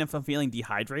 Yellow's fine if I'm feeling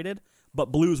dehydrated,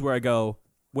 but blue's where I go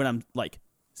when I'm like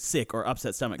sick or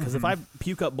upset stomach. Because if I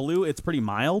puke up blue, it's pretty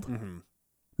mild.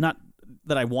 Not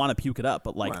that I want to puke it up,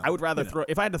 but like Well, I would rather throw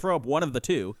if I had to throw up one of the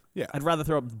two. Yeah. I'd rather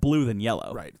throw up blue than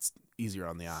yellow. Right. It's easier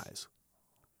on the eyes.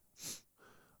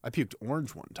 I puked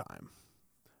orange one time,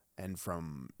 and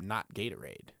from not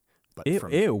Gatorade, but Ew,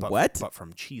 from ew, what? But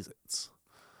from Cheez-Its.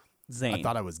 Zane, I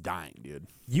thought I was dying, dude.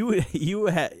 you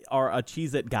are a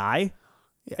Cheez-It guy,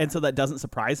 and so that doesn't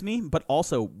surprise me. But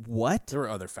also, what? There were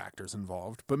other factors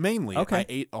involved, but mainly Okay. I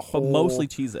ate a But whole mostly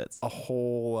Cheez-Its. a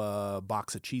whole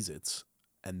box of Cheez-Its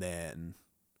and then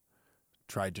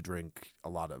tried to drink a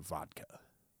lot of vodka.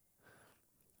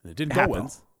 And it didn't go well.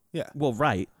 Happens. Yeah. Well,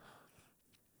 right.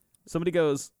 Somebody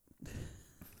goes,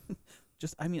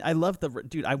 I love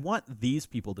dude, I want these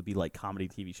people to be like comedy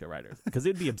TV show writers because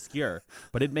it'd be obscure,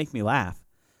 but it'd make me laugh.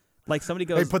 Like somebody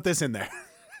goes, Hey, put this in there.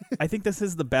 I think this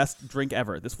is the best drink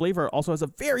ever. This flavor also has a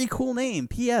very cool name.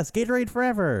 P.S. Gatorade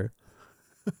Forever.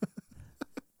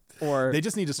 Or They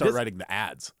just need to start this- writing the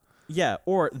ads. Yeah,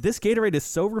 or this Gatorade is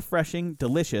so refreshing,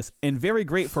 delicious, and very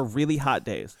great for really hot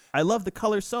days. I love the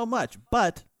color so much,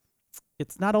 but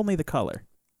it's not only the color.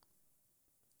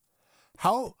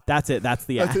 How? That's it. That's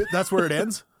the That's ad. it? That's where it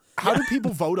ends? How do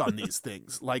people vote on these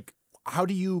things? Like, how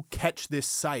do you catch this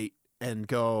site and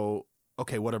go,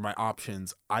 okay, what are my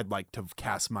options? I'd like to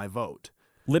cast my vote.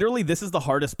 Literally, this is the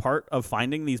hardest part of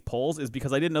finding these polls is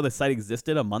because I didn't know the site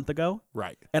existed a month ago.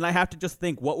 Right. And I have to just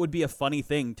think what would be a funny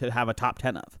thing to have a top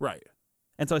 10 of. Right.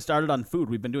 And so I started on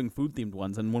food. We've been doing food-themed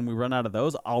ones. And when we run out of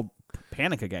those, I'll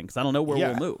panic again because I don't know where Yeah.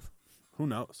 we'll move. Who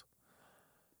knows?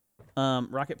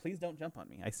 Rocket, please don't jump on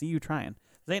me. I see you trying.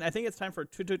 Zane, I think it's time for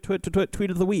tweet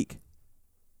of the week.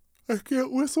 I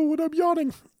can't whistle when I'm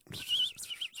yawning.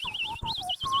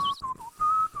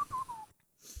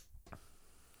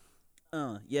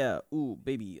 Yeah, ooh,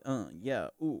 baby, yeah,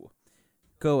 ooh.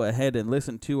 Go ahead and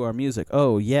listen to our music.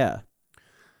 Oh, yeah.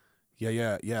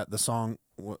 Yeah. The song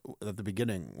at the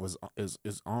beginning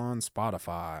is on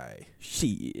Spotify.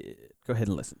 Shit. Go ahead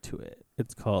and listen to it.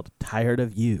 It's called Tired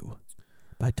of You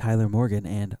by Tyler Morgan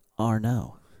and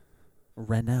Arno.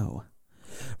 Renault.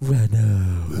 I'm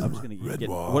just going to get...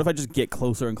 Renoir. What if I just get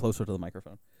closer and closer to the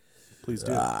microphone? Please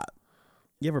do.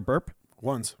 You ever burp?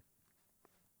 Once.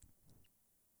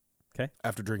 Okay.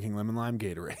 After drinking lemon lime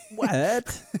Gatorade.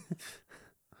 What?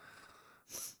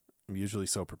 I'm usually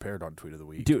so prepared on Tweet of the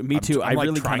Week. Dude, me too. I'm I like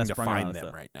really trying kinda to sprung on find us, them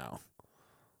though. right now.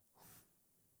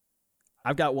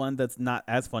 I've got one that's not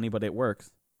as funny, but it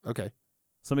works. Okay.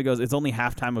 Somebody goes, it's only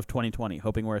halftime of 2020,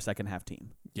 hoping we're a second half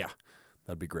team. Yeah.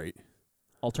 That'd be great.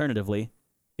 Alternatively,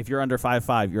 if you're under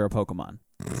 5'5", you're a Pokemon.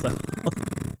 So,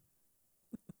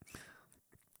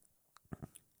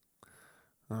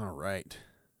 All right.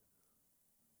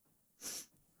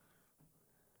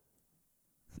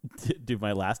 do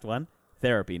my last one.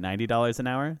 Therapy, $90 an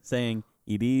hour, saying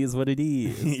it is what it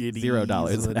is. It $0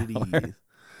 is an what it hour. is.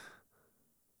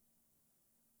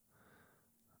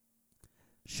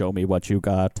 Show me what you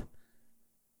got.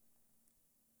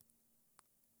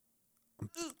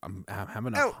 I'm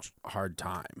having a hard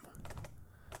time.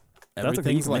 That's okay, you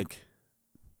Everything's can make- like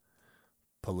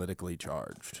politically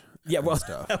charged. Yeah, and well,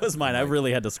 stuff. that was mine. I Like,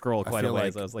 really had to scroll I quite a feel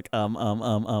ways. like I was like,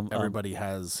 Everybody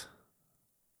has.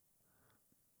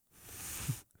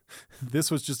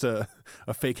 This was just a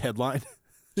fake headline.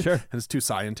 Sure. And it's two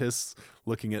scientists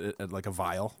looking at it at like a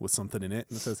vial with something in it,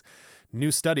 and it says,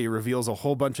 "New study reveals a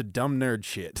whole bunch of dumb nerd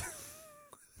shit."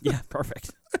 Yeah,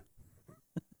 perfect.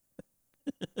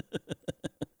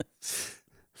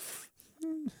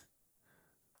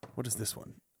 What is this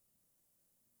one?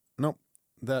 Nope.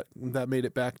 That made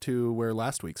it back to where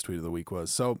last week's tweet of the week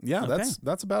was. So yeah, Okay.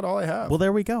 that's about all I have. Well,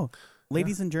 there we go.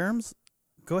 Ladies and germs,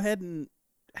 go ahead and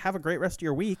have a great rest of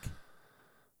your week.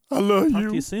 I love Talk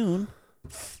to you soon.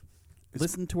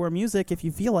 Listen to our music if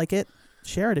you feel like it.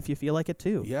 Share it if you feel like it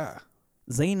too. Yeah,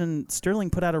 Zane and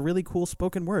Sterling put out a really cool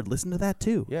spoken word. Listen to that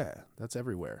too. yeah, that's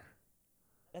everywhere.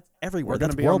 That's everywhere. We're going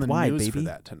That's to be on worldwide, the news baby. for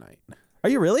that tonight. Are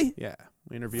you really? Yeah,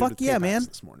 we interviewed Fuck with yeah, K-Pax man.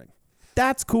 this morning.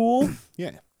 That's cool.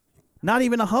 Yeah, Not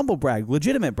even a humble brag,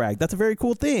 legitimate brag. That's a very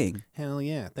cool thing. hell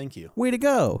yeah, thank you. Way to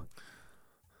go.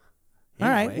 All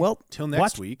right, Anyway, well, till next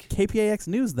watch week. KPAX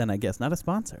News then, I guess, not a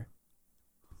sponsor.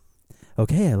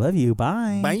 Okay, I love you.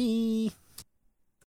 Bye. Bye.